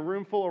cat in a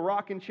room full of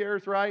rocking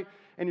chairs, right?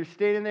 and you're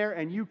standing there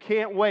and you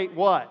can't wait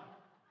what?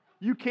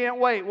 You can't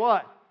wait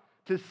what?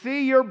 To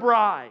see your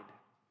bride.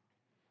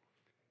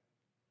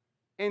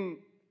 And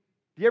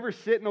do you ever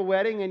sit in a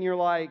wedding and you're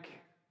like,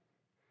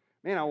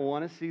 man, I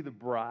want to see the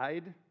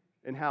bride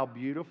and how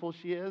beautiful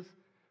she is,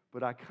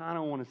 but I kind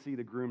of want to see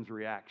the groom's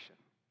reaction,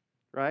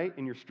 right?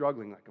 And you're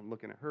struggling, like I'm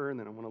looking at her and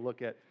then I want to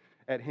look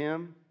at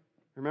him.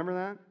 Remember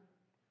that?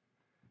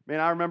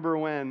 Man, I remember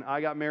when I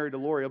got married to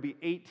Lori. It'll be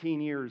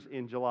 18 years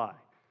in July.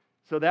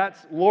 So that's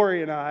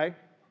Lori and I.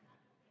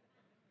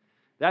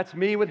 That's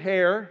me with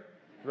hair,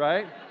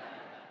 right?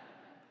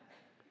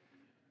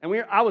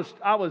 And I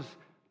was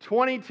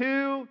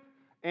 22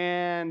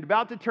 and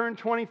about to turn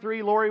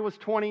 23. Lori was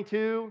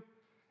 22.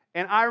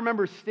 And I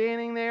remember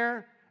standing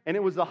there, and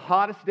it was the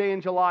hottest day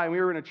in July, and we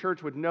were in a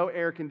church with no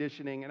air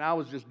conditioning, and I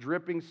was just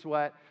dripping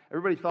sweat.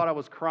 Everybody thought I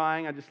was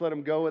crying. I just let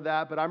them go with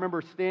that. But I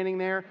remember standing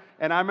there,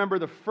 and I remember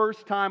the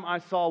first time I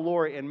saw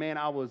Lori, and man,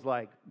 I was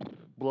like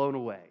blown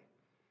away.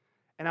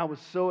 And I was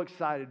so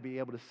excited to be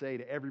able to say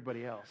to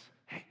everybody else,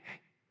 hey,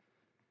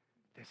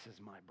 this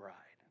is my bride.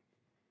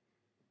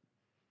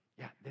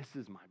 Yeah, this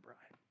is my bride.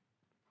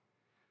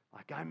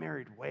 Like I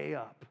married way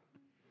up.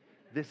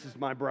 This is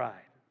my bride.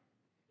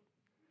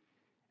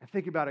 And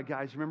think about it,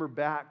 guys. Remember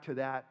back to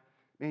that,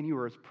 man, you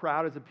were as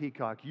proud as a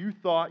peacock. You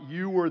thought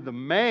you were the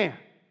man.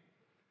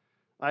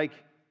 Like,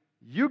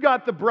 you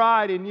got the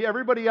bride, and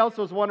everybody else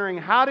was wondering,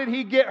 how did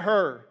he get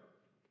her?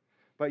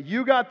 But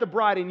you got the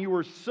bride, and you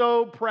were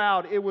so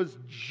proud. It was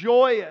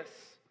joyous.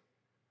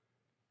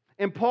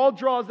 And Paul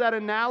draws that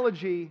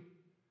analogy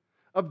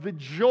of the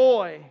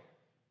joy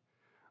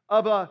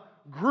of a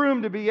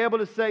groom to be able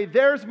to say,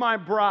 there's my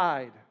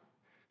bride.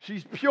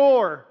 She's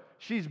pure.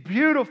 She's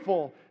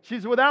beautiful.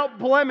 She's without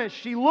blemish.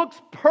 She looks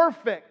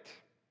perfect.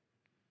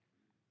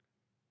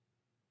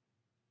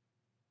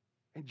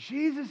 And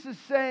Jesus is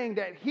saying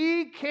that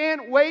He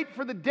can't wait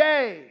for the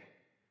day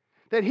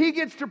that He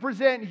gets to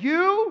present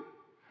you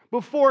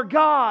before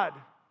God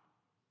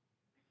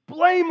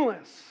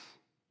blameless.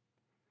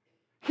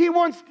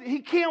 He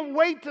can't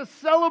wait to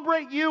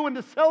celebrate you and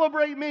to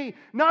celebrate me,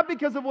 not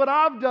because of what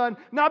I've done,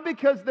 not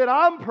because that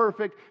I'm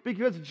perfect,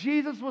 because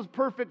Jesus was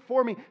perfect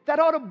for me. That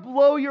ought to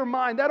blow your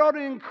mind. That ought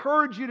to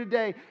encourage you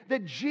today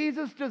that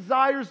Jesus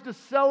desires to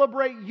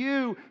celebrate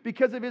you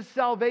because of His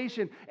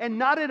salvation, and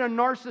not in a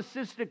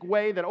narcissistic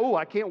way that, oh,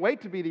 I can't wait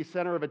to be the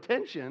center of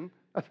attention.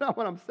 That's not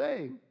what I'm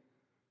saying.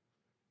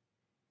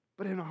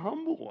 But in a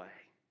humble way,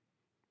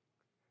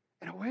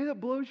 in a way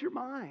that blows your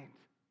mind.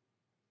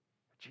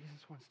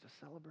 Jesus wants to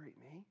celebrate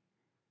me.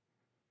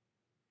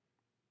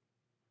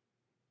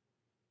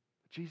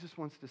 Jesus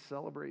wants to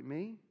celebrate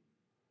me.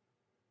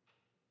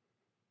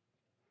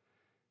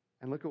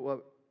 And look at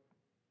what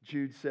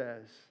Jude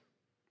says.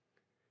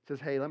 He says,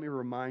 hey, let me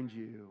remind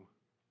you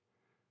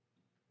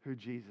who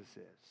Jesus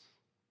is.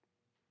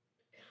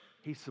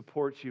 He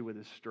supports you with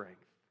His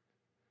strength.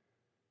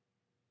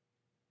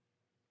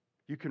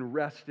 You can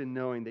rest in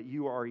knowing that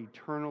you are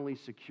eternally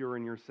secure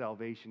in your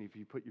salvation if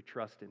you put your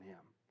trust in Him.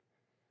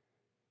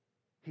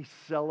 He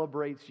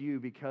celebrates you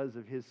because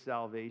of His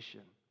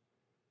salvation.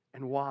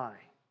 And why?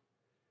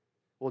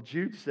 Well,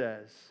 Jude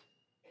says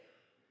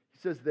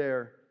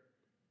there,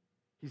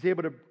 He's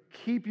able to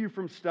keep you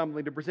from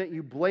stumbling, to present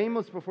you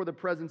blameless before the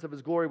presence of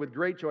His glory with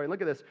great joy. And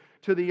look at this.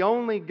 To the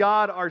only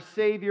God, our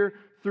Savior,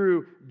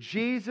 through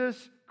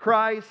Jesus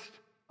Christ,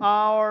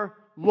 our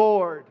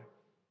Lord.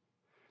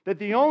 That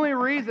the only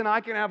reason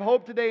I can have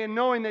hope today in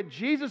knowing that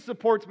Jesus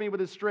supports me with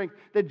His strength,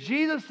 that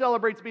Jesus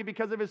celebrates me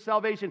because of His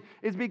salvation,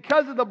 is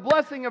because of the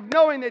blessing of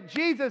knowing that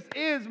Jesus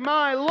is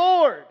my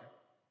Lord.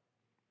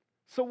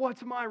 So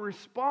what's my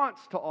response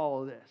to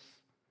all of this?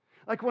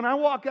 Like when I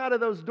walk out of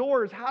those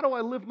doors, how do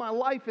I live my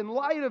life in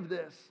light of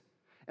this?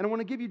 And I want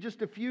to give you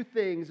just a few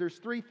things. There's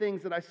 3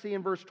 things that I see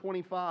in verse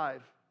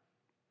 25.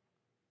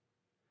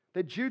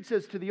 That Jude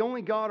says, to the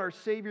only God, our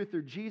Savior,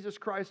 through Jesus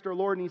Christ our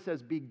Lord, and he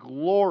says, be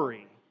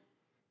glory.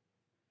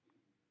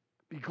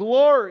 Be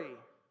glory.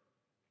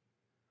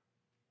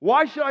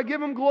 Why should I give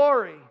Him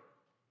glory?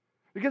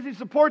 Because He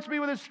supports me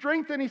with His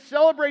strength and He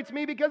celebrates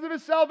me because of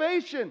His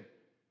salvation.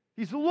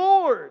 He's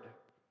Lord.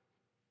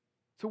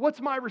 So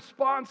what's my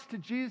response to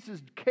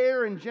Jesus'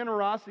 care and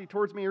generosity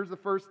towards me? Here's the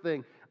first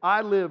thing.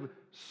 I live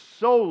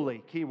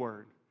solely,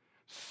 keyword,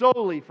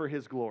 solely for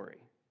His glory.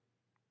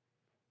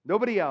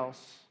 Nobody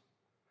else.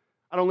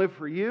 I don't live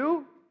for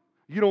you.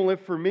 You don't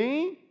live for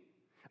me.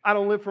 I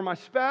don't live for my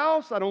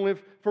spouse. I don't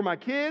live for my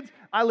kids.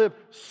 I live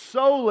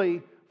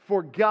solely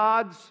for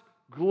God's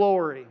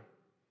glory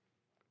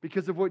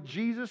because of what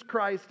Jesus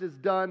Christ has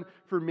done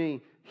for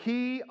me.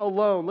 He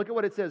alone. Look at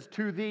what it says.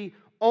 To the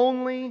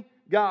only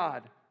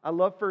God. I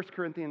love 1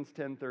 Corinthians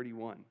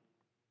 10:31.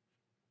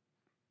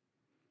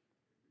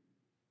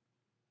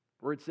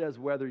 Where it says,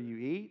 whether you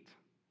eat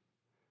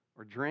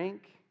or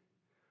drink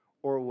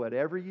or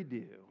whatever you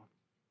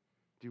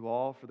do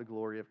all for the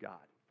glory of God.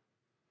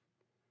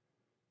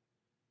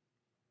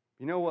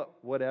 You know what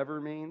whatever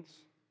means?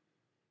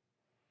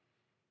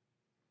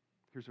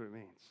 Here's what it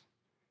means.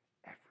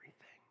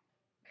 Everything.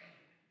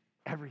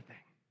 Everything.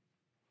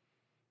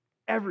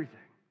 Everything.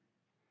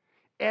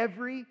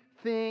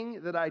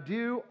 Everything that I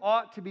do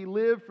ought to be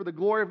lived for the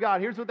glory of God.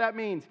 Here's what that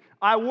means.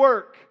 I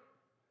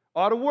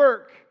ought to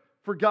work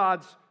for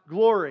God's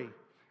glory.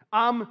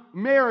 I'm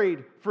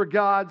married for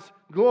God's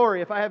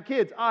glory. If I have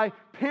kids, I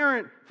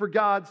parent for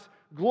God's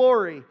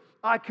glory.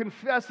 I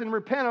confess and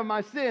repent of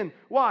my sin.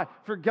 Why?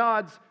 For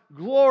God's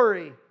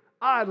glory.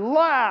 I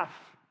laugh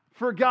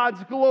for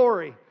God's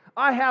glory.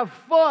 I have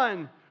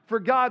fun for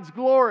God's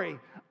glory.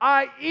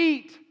 I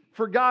eat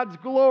for God's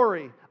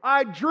glory.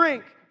 I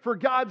drink for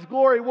God's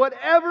glory.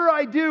 Whatever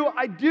I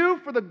do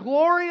for the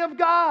glory of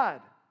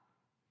God.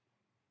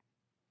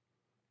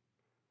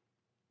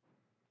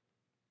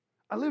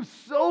 I live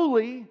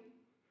solely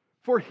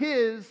for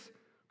His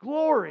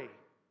glory.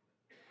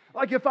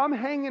 Like if I'm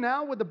hanging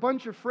out with a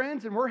bunch of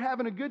friends and we're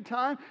having a good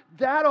time,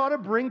 that ought to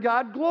bring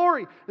God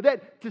glory.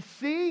 That to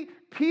see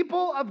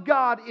people of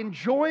God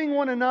enjoying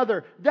one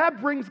another,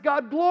 that brings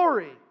God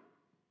glory.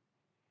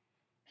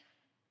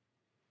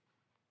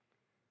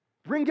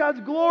 Bring God's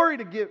glory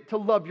to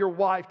love your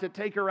wife, to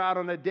take her out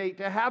on a date,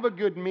 to have a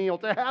good meal,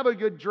 to have a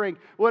good drink.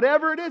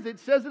 Whatever it is, it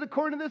says it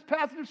according to this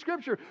passage of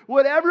Scripture.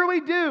 Whatever we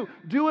do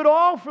it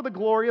all for the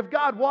glory of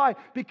God. Why?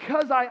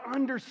 Because I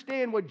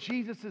understand what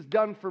Jesus has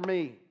done for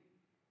me.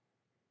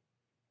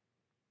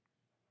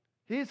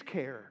 His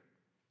care,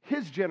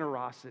 His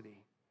generosity.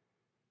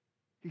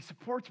 He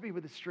supports me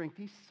with His strength.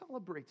 He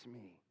celebrates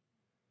me.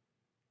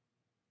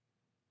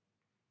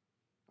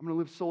 I'm going to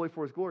live solely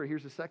for His glory.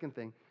 Here's the second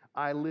thing.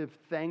 I live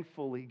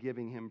thankfully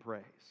giving Him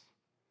praise.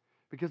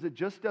 Because it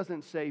just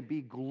doesn't say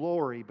be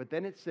glory, but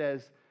then it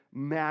says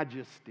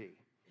majesty.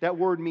 That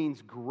word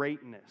means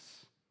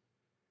greatness.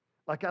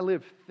 Like I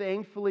live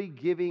thankfully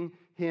giving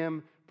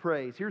Him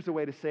praise. Here's the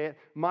way to say it.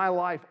 My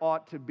life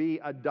ought to be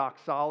a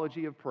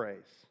doxology of praise.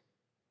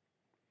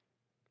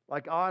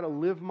 Like I ought to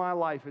live my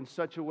life in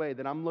such a way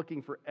that I'm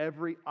looking for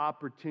every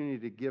opportunity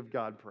to give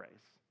God praise.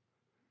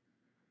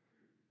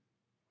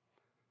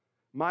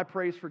 My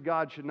praise for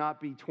God should not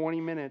be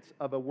 20 minutes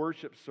of a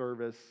worship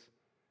service.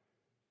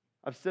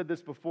 I've said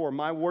this before.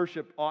 My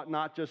worship ought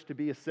not just to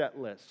be a set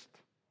list.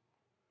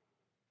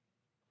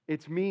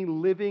 It's me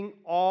living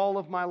all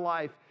of my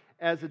life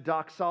as a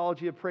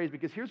doxology of praise.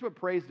 Because here's what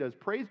praise does.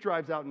 Praise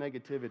drives out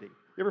negativity.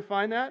 You ever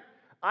find that?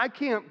 I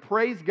can't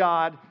praise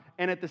God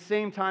and at the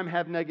same time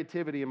have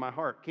negativity in my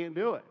heart. Can't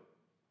do it.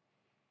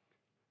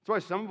 That's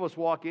why some of us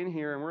walk in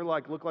here and we're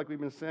like, look like we've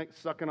been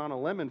sucking on a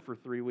lemon for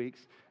 3 weeks.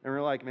 And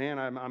we're like, man,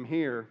 I'm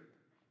here.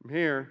 I'm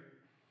here.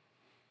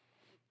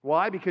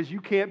 Why? Because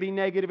you can't be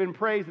negative in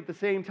praise at the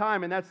same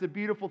time. And that's the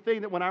beautiful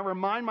thing, that when I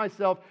remind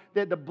myself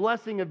that the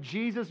blessing of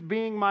Jesus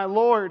being my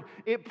Lord,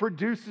 it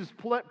produces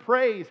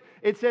praise.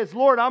 It says,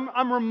 Lord,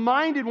 I'm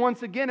reminded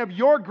once again of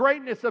your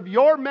greatness, of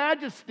your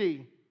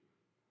majesty.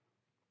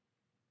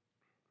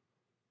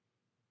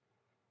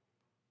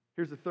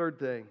 Here's the third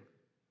thing.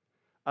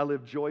 I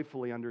live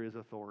joyfully under His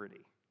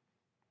authority.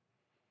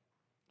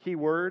 Key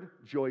word,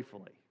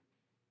 joyfully.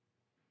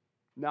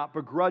 Not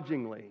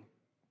begrudgingly.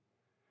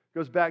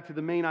 Goes back to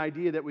the main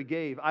idea that we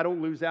gave. I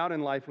don't lose out in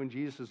life when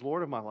Jesus is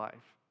Lord of my life.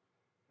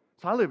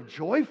 So I live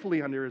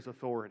joyfully under His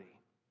authority.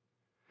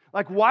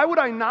 Like, why would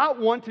I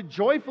not want to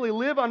joyfully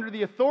live under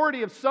the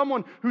authority of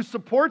someone who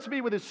supports me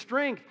with His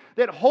strength,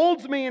 that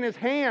holds me in His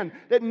hand,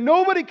 that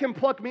nobody can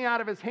pluck me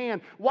out of His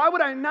hand? Why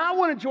would I not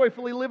want to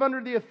joyfully live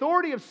under the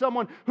authority of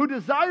someone who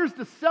desires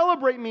to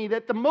celebrate me,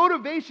 that the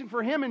motivation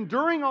for Him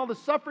enduring all the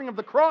suffering of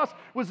the cross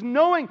was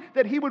knowing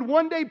that He would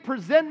one day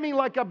present me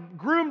like a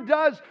groom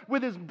does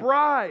with his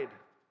bride?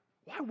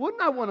 Why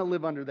wouldn't I want to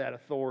live under that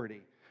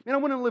authority? I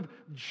want to live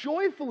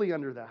joyfully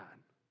under that.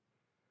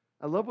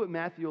 I love what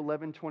Matthew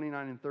 11:29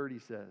 and 30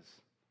 says.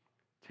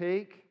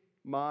 Take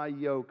my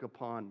yoke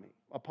upon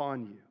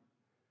you,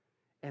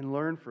 and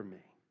learn from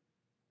me.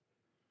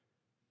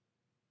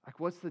 Like,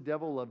 what's the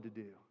devil love to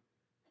do?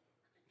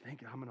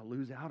 Thinking I'm going to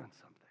lose out on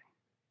something.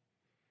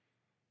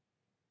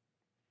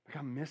 Like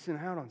I'm missing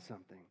out on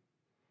something.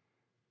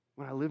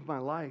 When I live my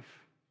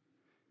life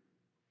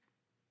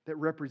that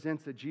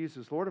represents that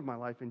Jesus is Lord of my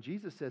life. And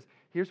Jesus says,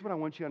 here's what I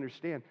want you to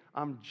understand.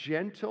 I'm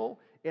gentle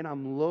and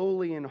I'm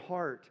lowly in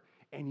heart,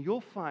 and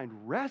you'll find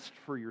rest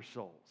for your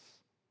souls.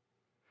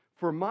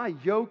 For my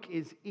yoke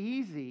is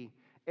easy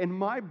and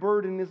my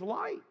burden is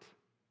light.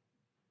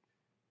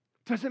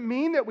 Doesn't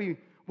mean that we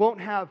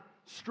won't have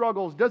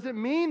struggles. Doesn't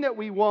mean that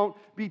we won't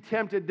be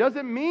tempted.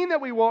 Doesn't mean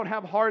that we won't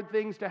have hard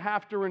things to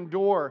have to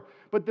endure.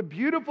 But the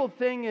beautiful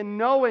thing in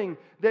knowing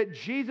that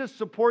Jesus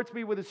supports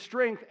me with His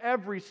strength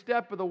every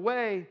step of the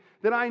way,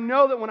 that I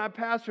know that when I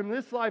pass from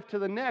this life to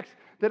the next,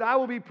 that I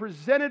will be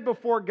presented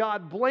before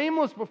God,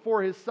 blameless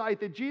before His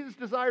sight, that Jesus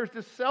desires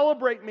to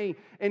celebrate me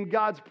in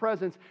God's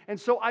presence. And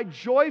so I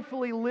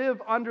joyfully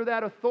live under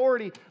that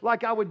authority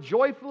like I would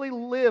joyfully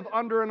live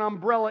under an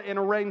umbrella in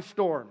a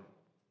rainstorm.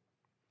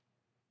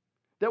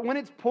 That when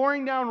it's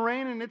pouring down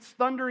rain and it's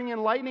thundering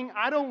and lightning,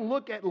 I don't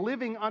look at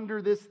living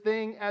under this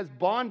thing as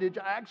bondage.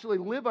 I actually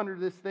live under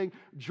this thing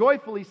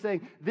joyfully,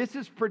 saying, this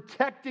is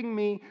protecting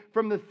me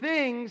from the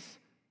things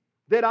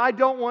that I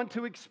don't want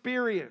to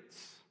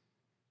experience.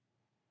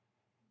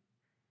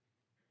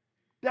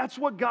 That's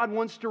what God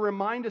wants to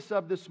remind us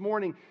of this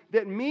morning,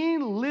 that me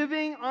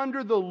living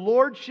under the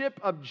lordship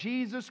of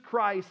Jesus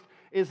Christ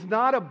is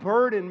not a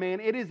burden,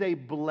 man. It is a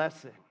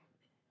blessing.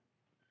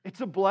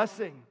 It's a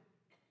blessing.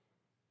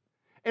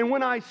 And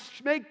when I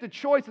make the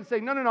choice and say,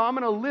 no, I'm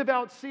going to live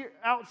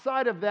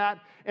outside of that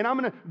and I'm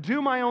going to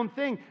do my own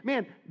thing,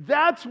 man,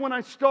 that's when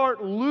I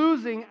start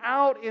losing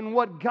out in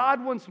what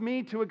God wants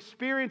me to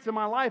experience in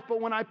my life.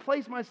 But when I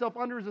place myself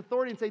under His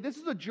authority and say, this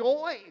is a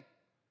joy.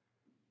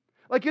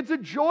 Like, it's a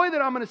joy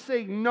that I'm going to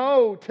say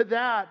no to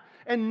that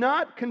and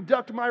not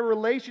conduct my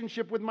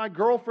relationship with my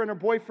girlfriend or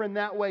boyfriend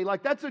that way.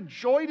 Like, that's a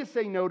joy to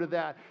say no to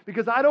that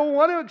because I don't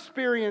want to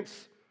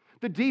experience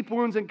the deep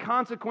wounds and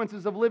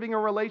consequences of living a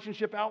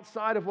relationship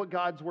outside of what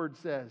God's Word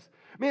says.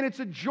 Man, it's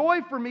a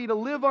joy for me to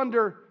live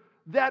under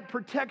that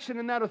protection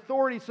and that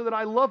authority so that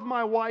I love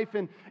my wife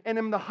and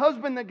am the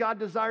husband that God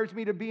desires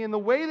me to be in the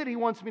way that He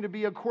wants me to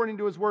be according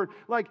to His Word.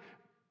 Like,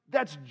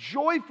 that's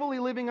joyfully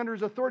living under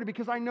His authority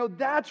because I know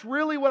that's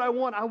really what I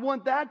want. I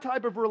want that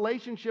type of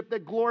relationship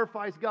that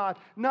glorifies God,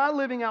 not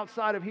living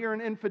outside of here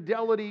in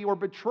infidelity or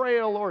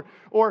betrayal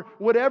or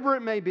whatever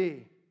it may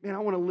be. Man, I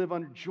want to live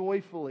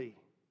joyfully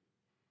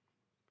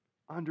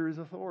under His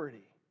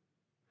authority.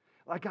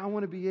 Like, I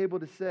want to be able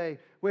to say,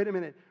 wait a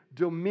minute,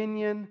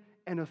 dominion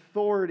and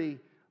authority,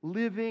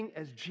 living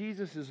as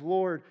Jesus is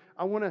Lord.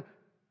 I want to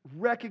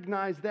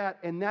recognize that,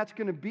 and that's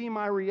going to be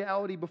my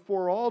reality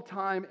before all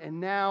time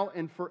and now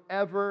and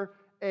forever.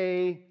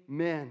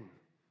 Amen.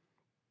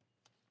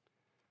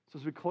 So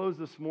as we close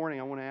this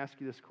morning, I want to ask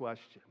you this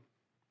question.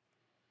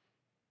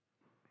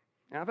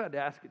 And I've had to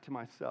ask it to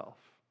myself.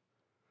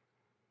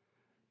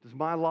 Does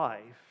my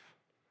life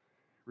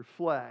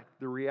reflect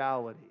the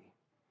reality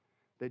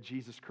that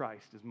Jesus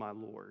Christ is my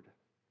Lord?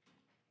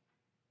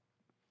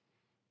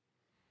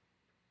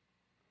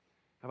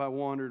 Have I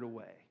wandered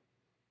away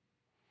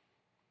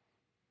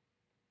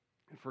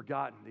and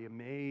forgotten the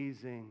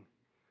amazing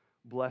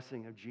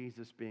blessing of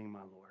Jesus being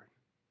my Lord?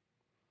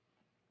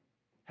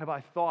 Have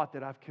I thought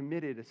that I've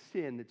committed a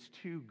sin that's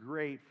too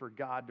great for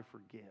God to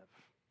forgive?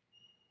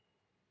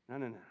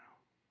 No. It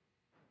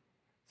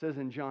says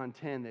in John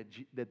 10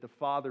 that the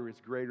Father is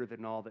greater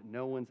than all, that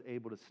no one's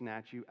able to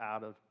snatch you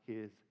out of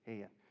His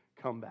hand.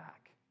 Come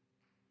back.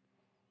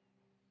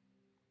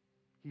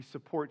 He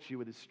supports you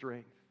with His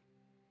strength.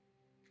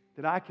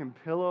 That I can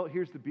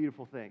here's the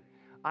beautiful thing.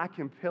 I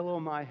can pillow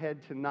my head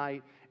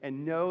tonight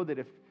and know that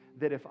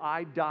if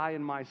I die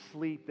in my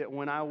sleep, that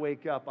when I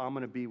wake up, I'm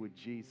going to be with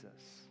Jesus.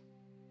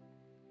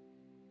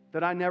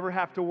 That I never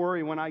have to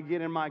worry when I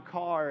get in my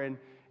car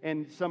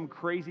and some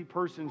crazy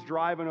person's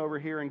driving over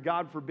here, and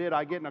God forbid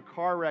I get in a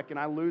car wreck and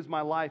I lose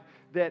my life,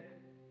 that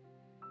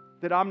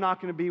I'm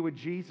not going to be with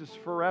Jesus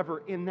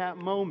forever in that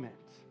moment.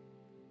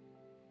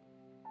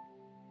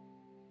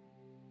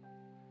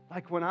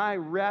 Like, when I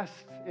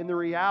rest in the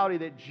reality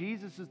that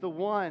Jesus is the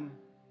one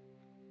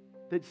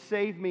that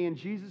saved me and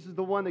Jesus is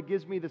the one that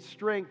gives me the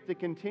strength to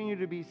continue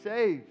to be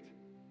saved.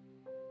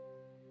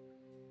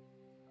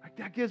 Like,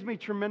 that gives me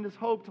tremendous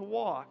hope to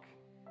walk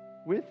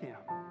with Him.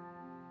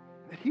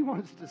 That He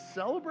wants to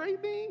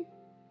celebrate me,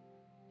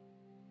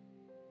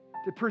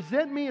 to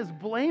present me as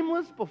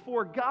blameless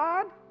before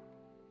God.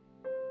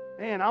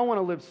 Man, I want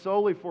to live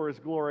solely for His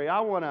glory. I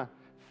want to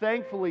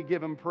thankfully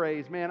give Him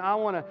praise. Man, I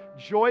want to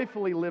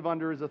joyfully live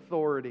under His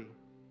authority.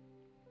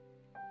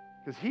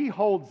 Because He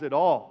holds it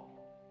all.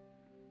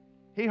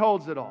 He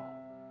holds it all.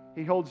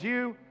 He holds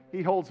you.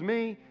 He holds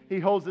me. He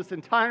holds this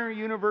entire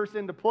universe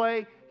into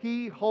play.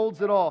 He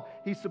holds it all.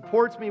 He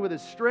supports me with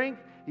His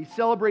strength. He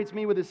celebrates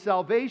me with His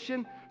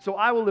salvation. So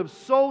I will live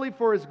solely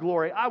for His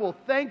glory. I will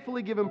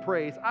thankfully give Him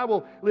praise. I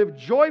will live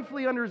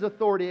joyfully under His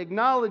authority,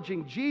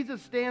 acknowledging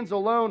Jesus stands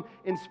alone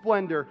in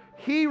splendor.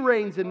 He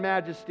reigns in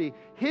majesty.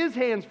 His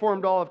hands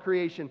formed all of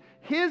creation.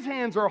 His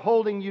hands are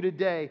holding you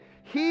today.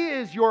 He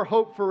is your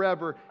hope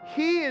forever.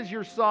 He is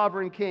your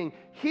sovereign King.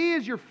 He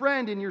is your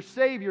friend and your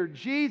Savior,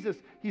 Jesus.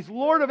 He's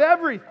Lord of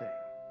everything.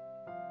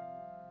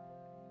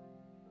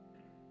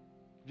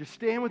 Just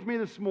stand with me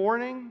this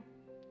morning.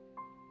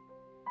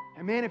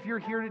 And man, if you're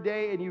here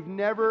today and you've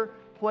never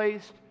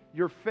placed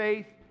your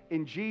faith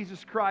in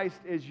Jesus Christ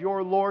as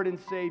your Lord and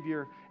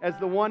Savior, as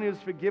the one who's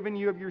forgiven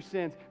you of your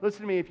sins,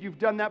 listen to me, if you've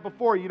done that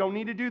before, you don't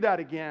need to do that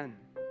again.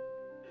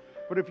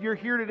 But if you're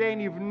here today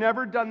and you've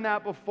never done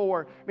that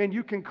before, man,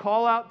 you can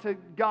call out to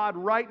God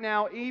right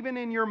now, even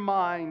in your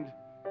mind.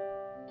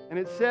 And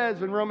it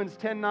says in Romans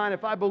 10:9,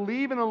 if I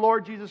believe in the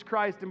Lord Jesus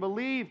Christ and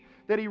believe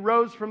that He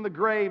rose from the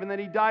grave and that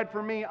He died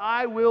for me,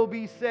 I will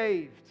be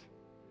saved.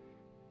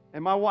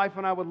 And my wife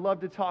and I would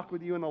love to talk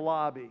with you in the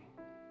lobby.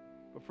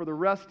 But for the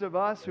rest of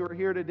us who are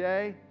here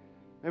today,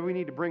 maybe we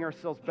need to bring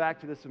ourselves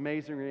back to this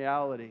amazing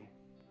reality.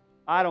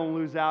 I don't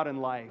lose out in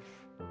life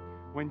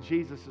when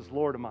Jesus is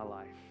Lord of my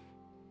life.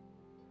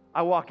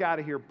 I walk out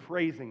of here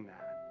praising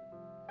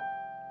that.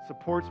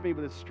 Supports me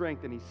with His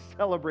strength and He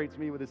celebrates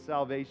me with His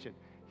salvation.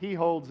 He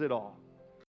holds it all.